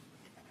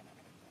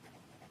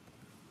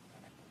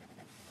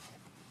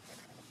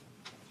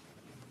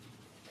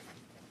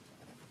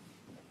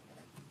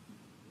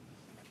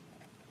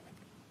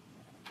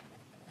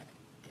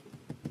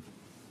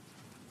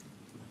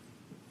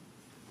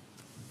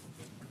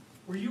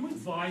 Were you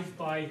advised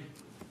by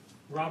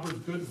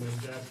Robert Goodwin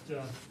that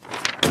there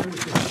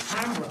was a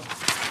camera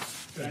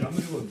Judge, I'm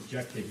going to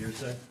object to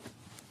hearsay.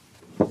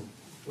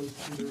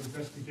 was under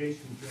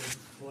investigation during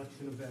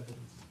collection of evidence?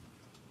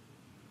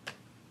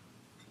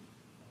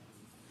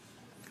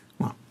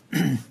 Well,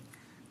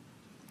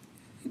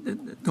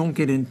 don't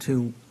get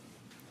into,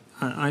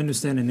 I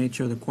understand the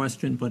nature of the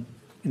question, but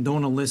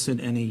don't elicit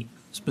any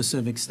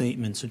specific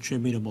statements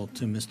attributable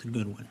to Mr.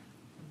 Goodwin.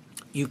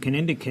 You can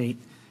indicate,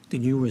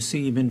 did you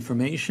receive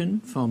information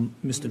from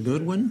Mr.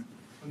 Goodwin?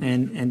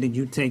 And did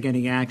you take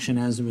any action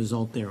as a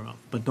result thereof?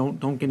 But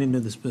don't get into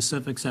the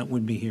specifics, that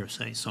would be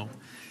hearsay. So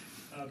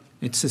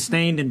it's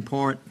sustained in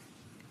part,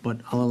 but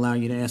I'll allow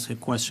you to ask a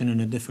question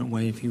in a different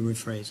way if you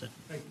rephrase it.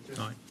 Thank you,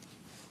 All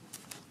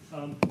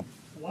Judge. right.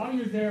 While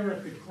you're there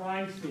at the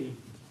crime scene,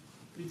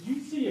 did you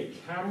see a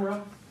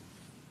camera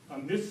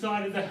on this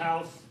side of the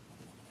house,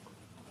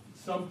 at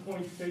some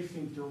point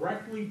facing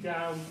directly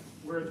down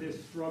where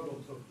this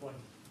struggle took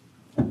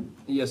place?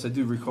 Yes, I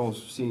do recall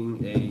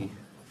seeing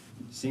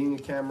a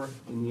camera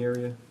in the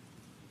area.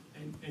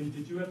 And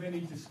did you have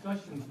any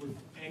discussions with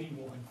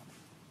anyone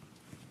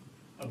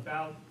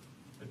about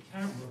the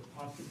camera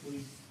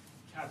possibly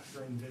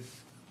capturing this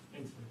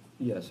incident?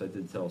 Yes, I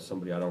did tell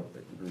somebody, I don't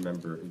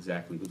remember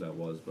exactly who that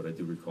was, but I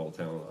do recall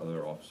telling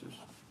other officers.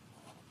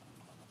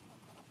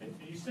 And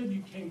you said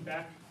you came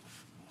back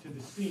to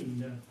the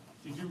scene.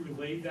 Did you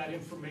relay that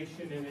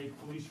information in a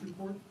police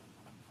report?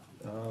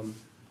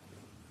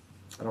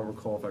 I don't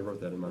recall if I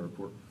wrote that in my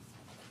report.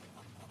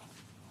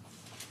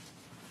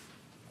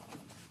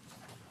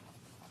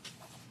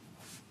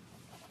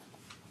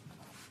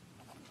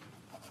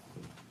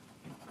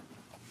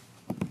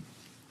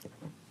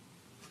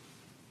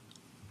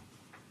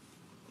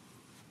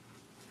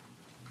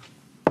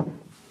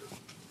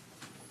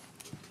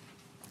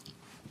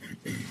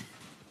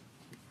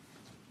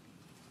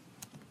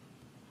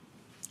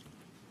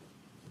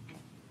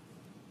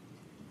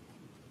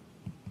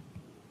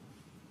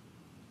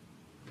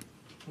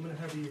 I'm gonna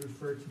have you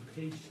refer to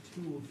page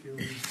 2 of your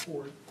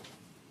report.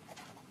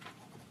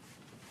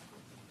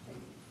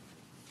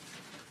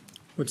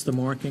 What's the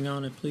marking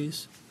on it,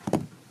 please? The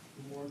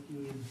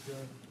marking is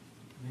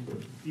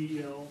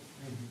DL.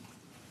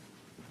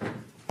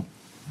 Can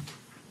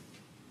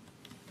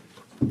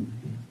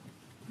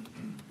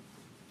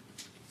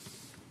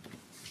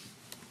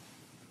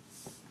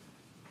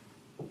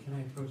I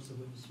approach the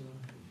witness, Your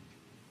Honor,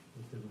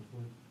 with the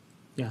report?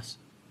 Yes.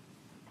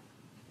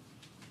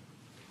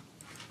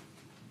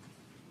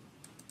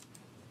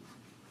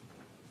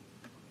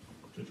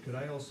 Judge, could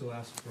I also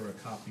ask for a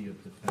copy of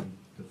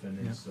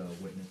defendant's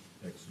witness,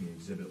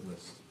 exhibit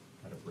list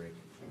at a break?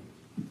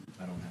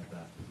 I don't have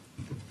that.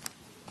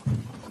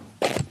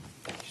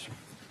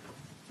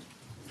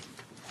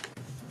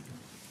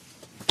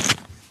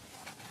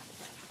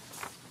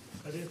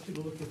 I'd ask you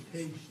to look at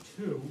page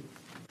 2.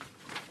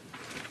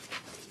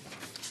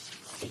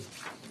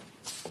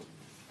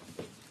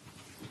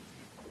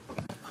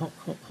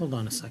 Hold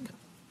on a second.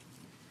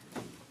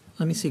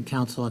 Let me see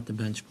counsel at the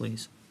bench,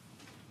 please.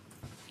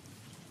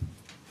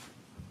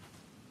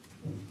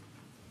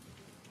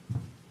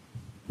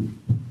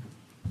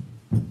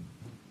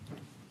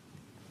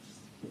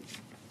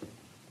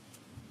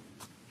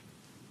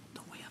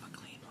 Don't we have a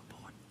clean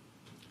report?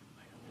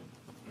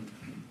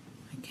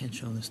 I can't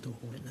show this to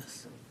a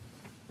witness.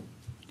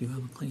 Do you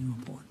have a clean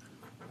report?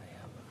 I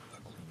have a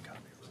clean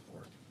copy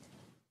report.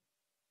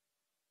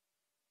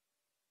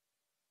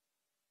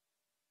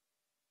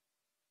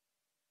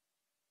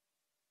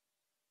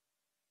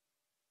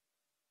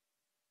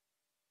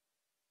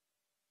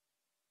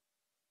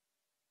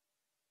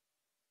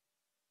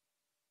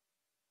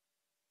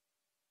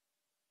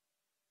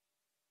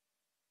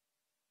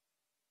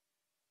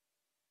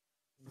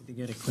 Need to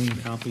get a clean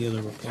copy of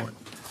the report.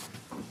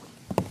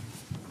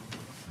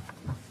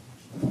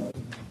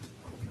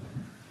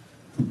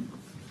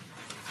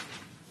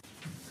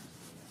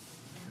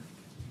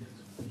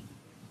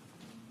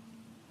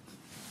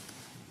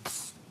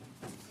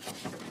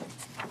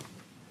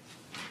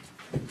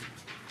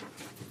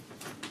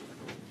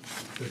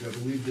 Judge, I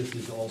believe this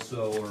is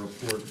also a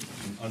report,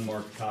 an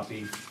unmarked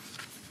copy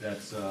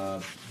that's,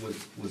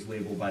 was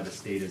labeled by the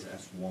state as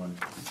S1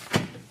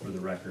 for the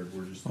record.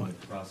 We're just in the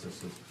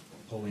process of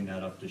pulling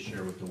that up to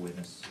share with the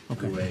witness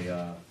through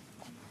a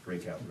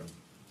breakout room.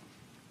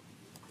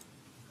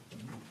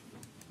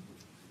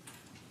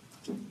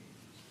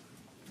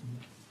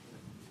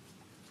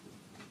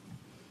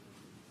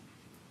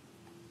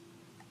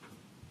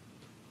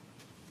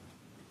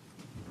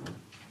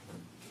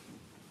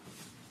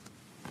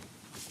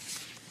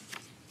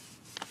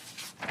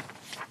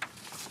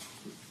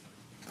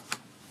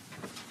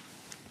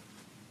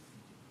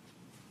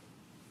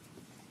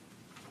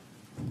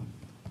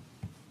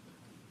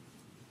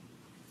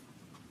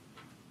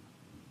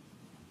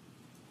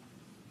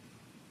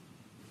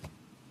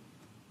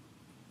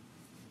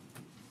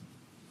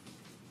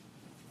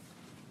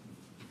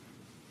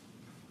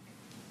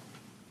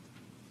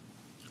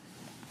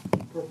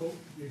 Corporal,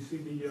 do you see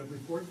the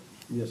report?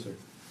 Yes, sir.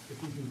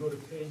 If you can go to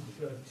page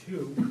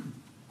 2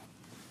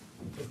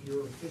 of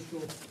your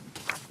official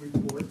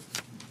report.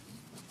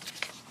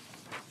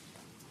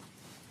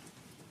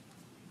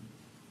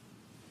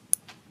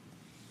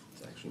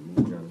 It's actually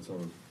moving on its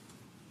own.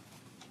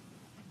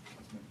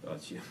 Oh,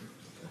 it's you.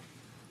 Okay.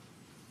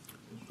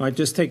 All right,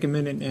 just take a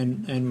minute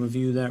and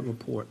review that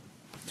report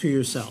to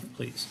yourself,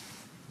 please.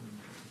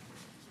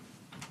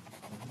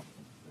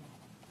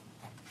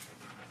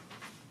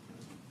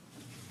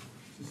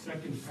 The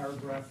second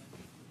paragraph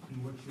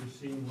in what you're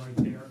seeing right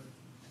there,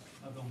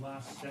 the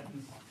last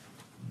sentence,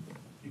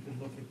 you can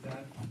look at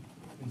that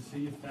and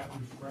see if that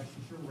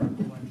refreshes your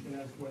recollection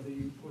as whether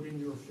you put in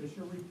your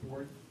official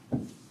report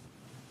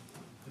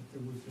that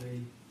there was a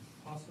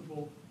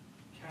possible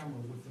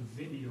camera with a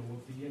video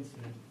of the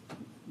incident.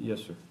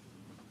 Yes, sir.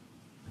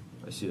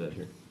 I see that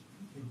here.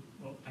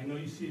 Well, I know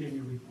you see it in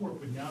your report,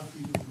 but now if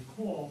you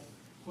recall,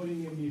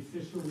 putting in the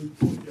official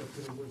report that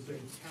there was a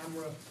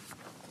camera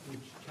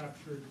which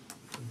captured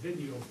a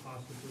video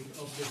possibly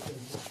of this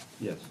incident.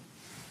 Yes.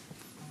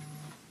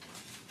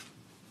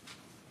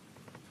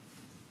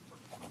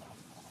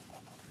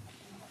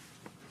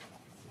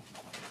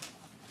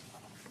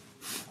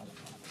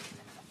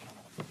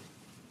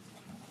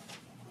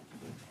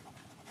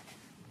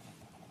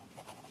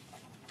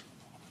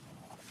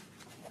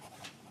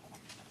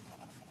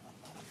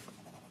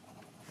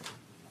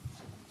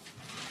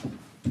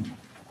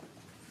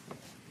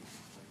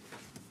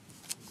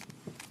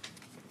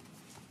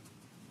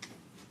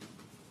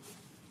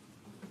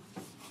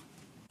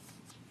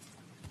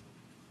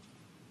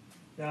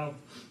 Now,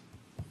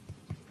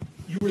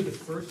 you were the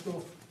first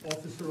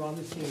officer on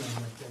the scene on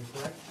that day,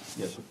 correct?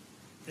 Yes, sir.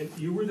 And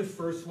you were the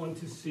first one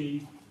to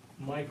see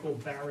Michael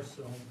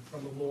Barisone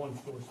from a law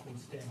enforcement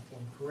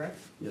standpoint, correct?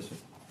 Yes, sir.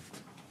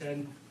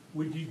 And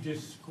would you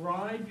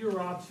describe your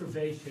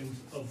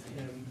observations of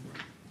him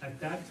at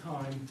that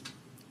time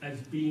as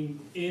being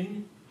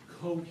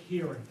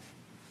incoherent?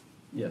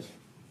 Yes.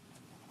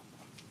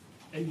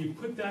 And you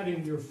put that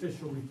in your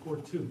official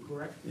report too,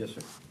 correct? Yes,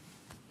 sir.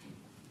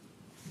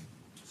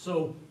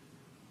 So,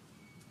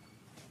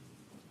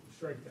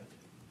 strike that.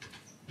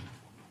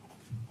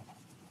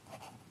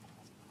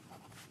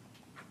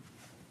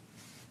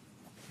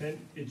 And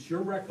it's your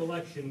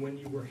recollection when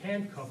you were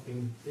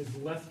handcuffing his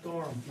left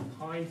arm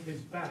behind his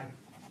back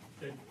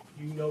that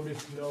you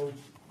noticed no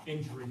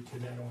injury to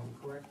that arm,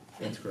 correct?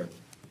 That's correct.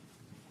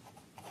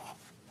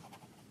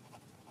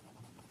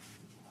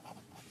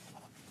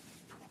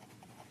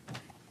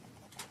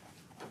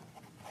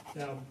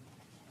 Now,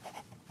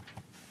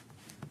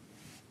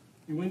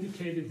 you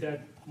indicated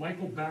that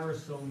Michael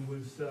Barison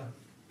was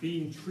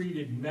being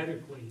treated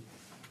medically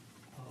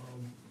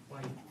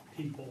by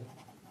people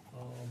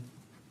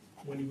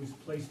when he was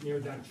placed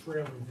near that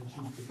trailer that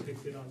you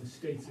depicted on the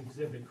state's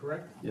exhibit,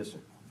 correct? Yes, sir.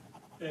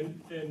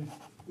 And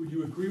would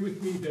you agree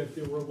with me that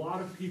there were a lot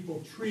of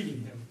people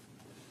treating him?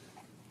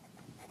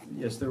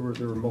 Yes, there were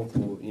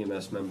multiple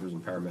EMS members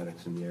and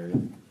paramedics in the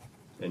area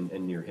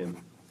and near him.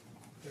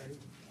 Okay.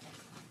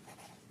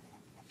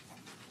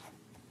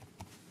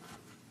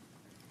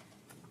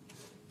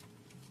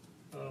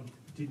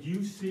 Did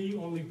you see,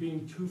 only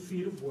being 2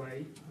 feet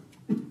away,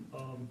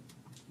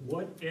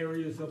 what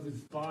areas of his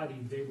body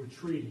they were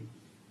treating?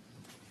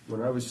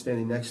 When I was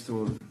standing next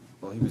to him,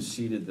 while he was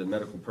seated, the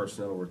medical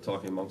personnel were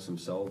talking amongst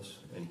themselves,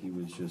 and he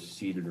was just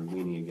seated or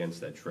leaning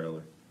against that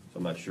trailer. So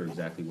I'm not sure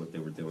exactly what they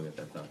were doing at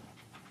that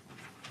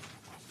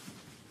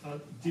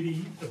time. Did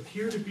he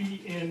appear to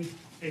be in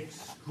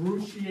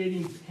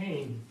excruciating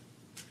pain?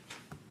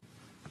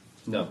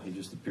 No, he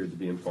just appeared to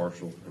be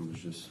impartial and was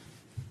just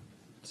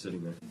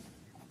sitting there.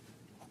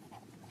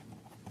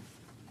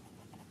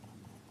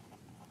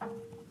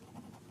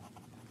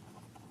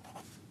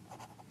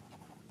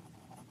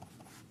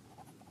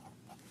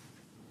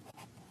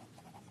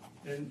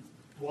 And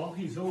while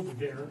he's over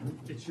there,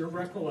 it's your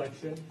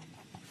recollection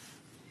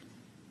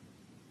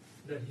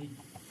that he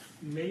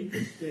made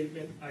the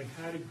statement, "I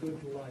had a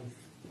good life,"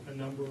 a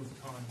number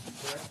of times,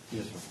 correct?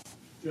 Yes, sir.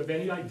 Do you have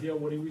any idea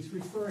what he was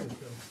referring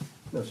to?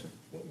 No, sir.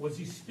 Was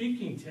he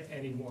speaking to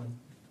anyone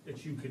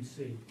that you could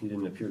see? He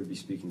didn't appear to be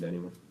speaking to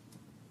anyone.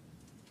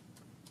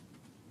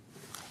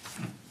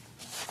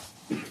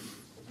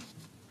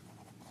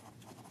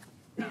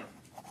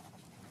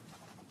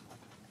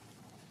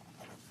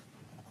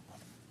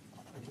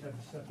 I could have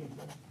a second,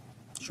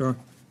 please. Sure.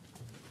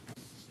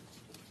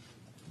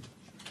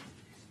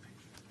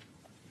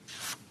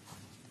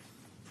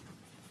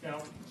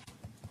 Now,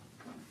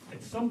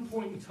 at some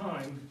point in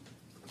time,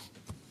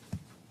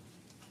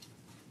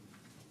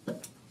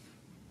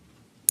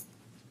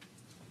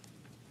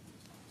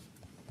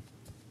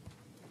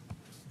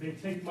 they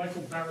take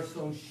Michael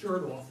Barisone's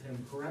shirt off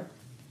him, correct?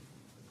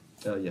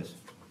 Yes.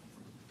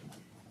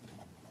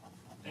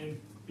 And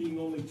being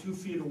only 2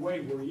 feet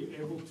away, were you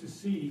able to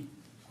see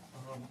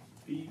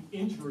the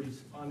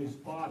injuries on his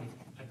body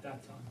at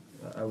that time?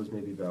 I was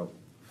maybe about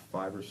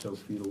 5 or so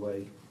feet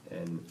away,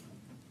 and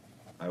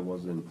I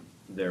wasn't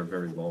there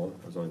very long.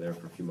 I was only there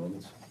for a few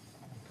moments.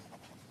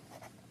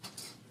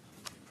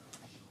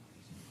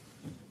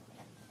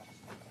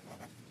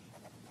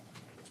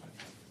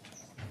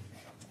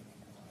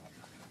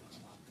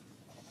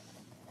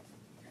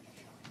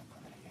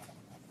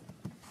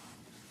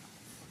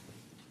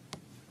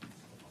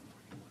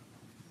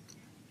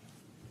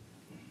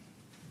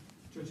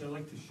 Judge, I'd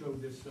like to show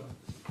this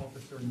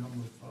officer a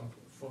number of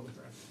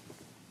photographs.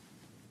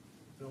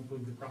 I don't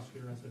believe the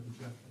prosecutor has an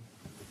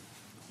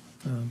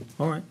objection.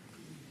 All right.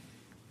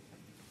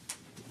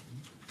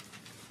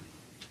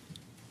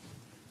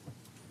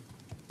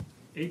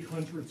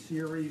 .800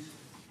 series,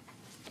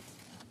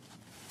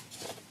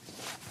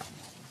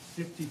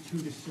 52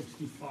 to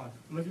 65.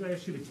 I'm going to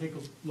ask you to take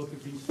a look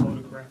at these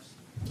photographs.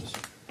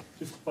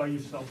 Just by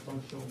yourself,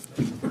 don't show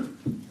them.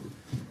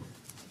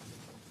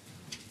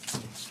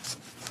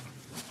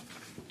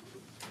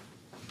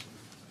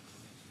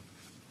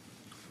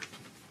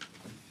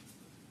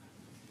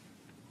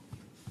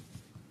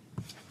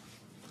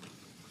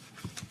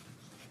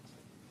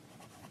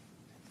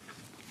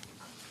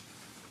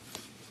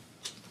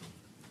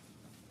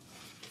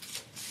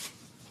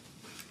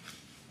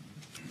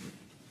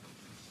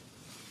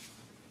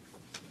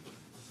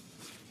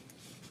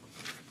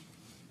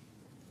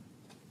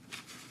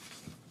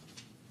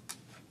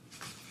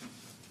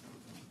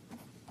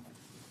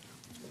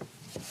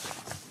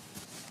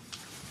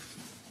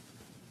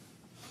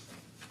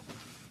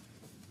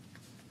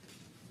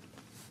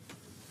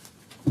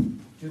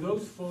 Do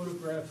those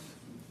photographs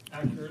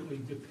accurately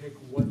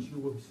depict what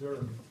you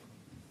observed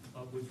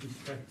with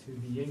respect to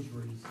the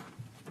injuries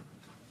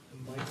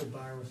that Michael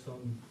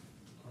Barison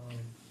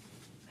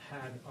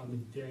had on the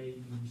day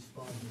you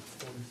responded to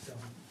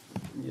 47?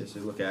 Yes,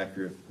 they look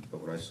accurate, but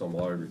when I saw him,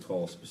 all I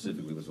recall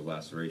specifically was a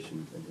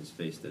laceration, and his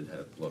face did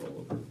have blood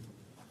all over it.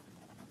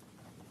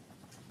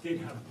 Did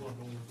have blood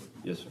all over it?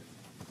 Yes, sir.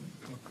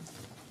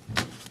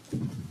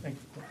 Thank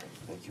you.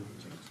 Thank you.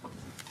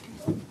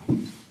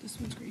 This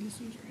one's green, this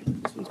one's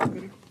red, this one's better.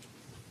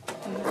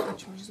 And this one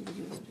charges with a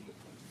USB.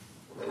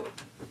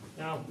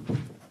 Now,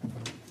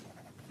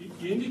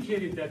 you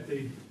indicated that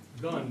the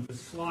gun, the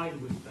slide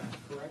was back,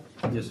 correct?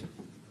 Yes, sir.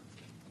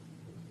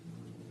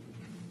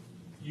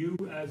 you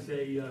as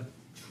a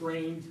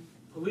trained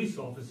police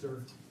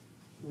officer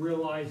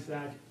realize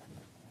that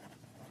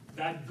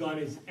that gun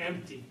is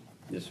empty,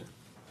 Yes, sir.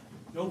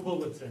 no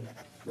bullets in it.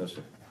 No,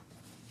 sir.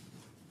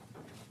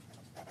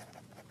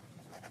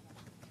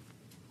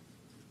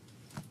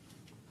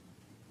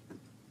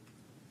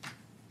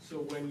 So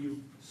when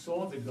you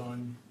saw the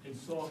gun and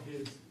saw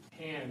his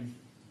hand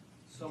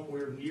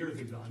somewhere near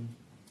the gun,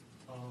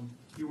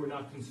 you were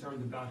not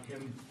concerned about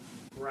him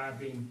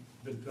grabbing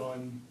the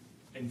gun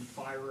and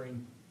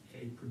firing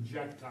a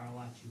projectile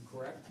at you,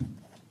 correct?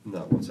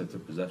 Not once I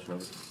took possession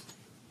of it.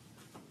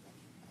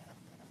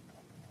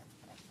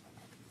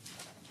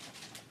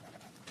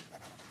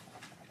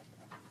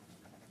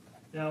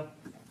 Now,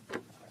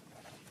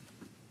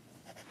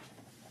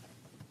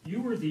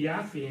 you were the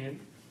affiant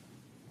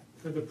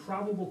for the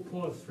probable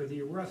cause for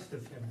the arrest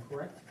of him,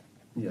 correct?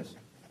 Yes.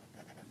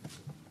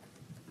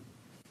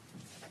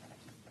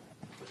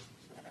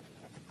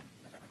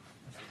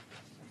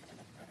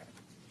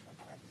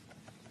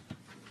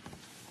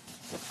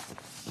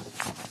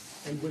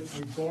 And with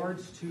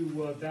regards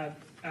to that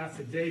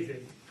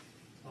affidavit,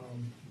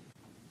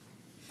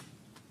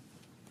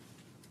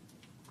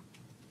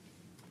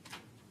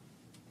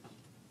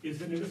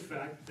 isn't it a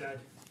fact that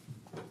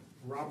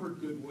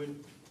Robert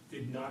Goodwin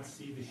did not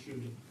see the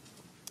shooting?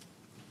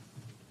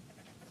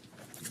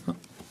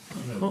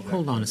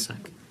 Hold on a sec.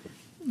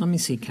 Let me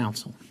see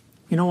counsel.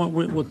 You know what,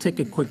 we'll take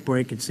a quick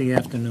break. It's the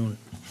afternoon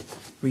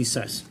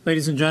recess.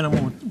 Ladies and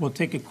gentlemen, we'll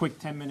take a quick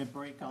 10-minute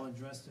break. I'll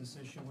address this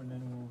issue and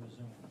then we'll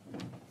resume.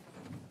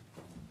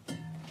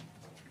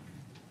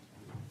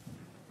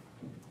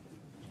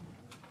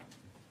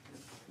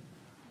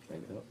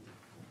 Thank you.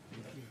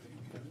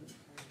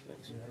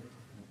 Thanks.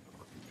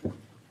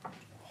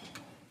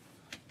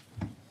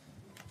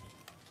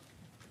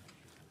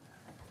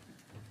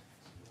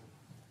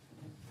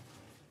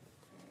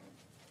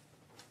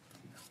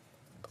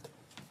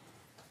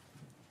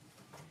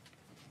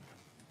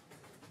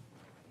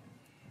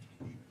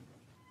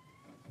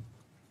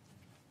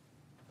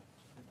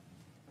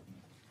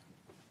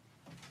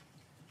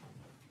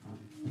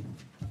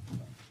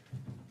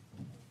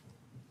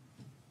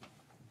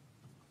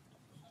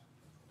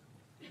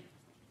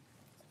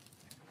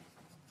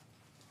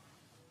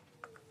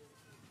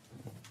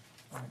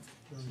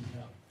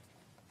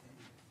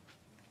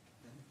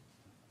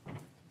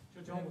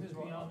 Joe, this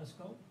be on the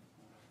scope?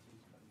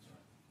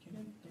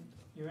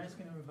 You're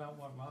asking him about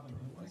what Robin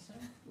Goodwin said?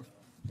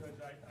 Judge,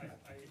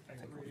 I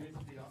agree it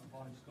is beyond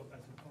scope as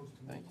opposed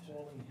to me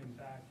calling him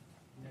back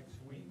next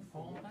week.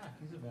 Call him back.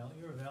 He's available.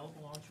 You're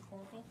available, aren't you,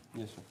 Corporal?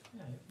 Yes, sir.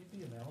 Yeah, he'd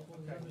be available.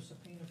 We have a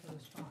subpoena for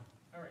this spot.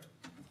 All right.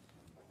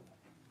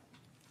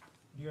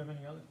 Do you have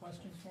any other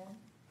questions for him?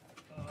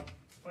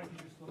 If I can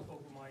just look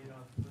over my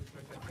list.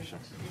 You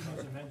can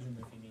use a mention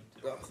if you need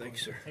to. Oh,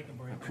 thanks, sir. Take a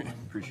break.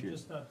 Appreciate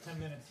it. Just 10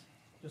 minutes.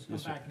 Just come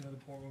Yes, sir. back into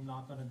the courtroom,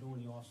 knock on the door,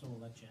 the officer will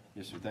let you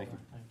in. Yes, sir. Thank you.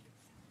 Thank you.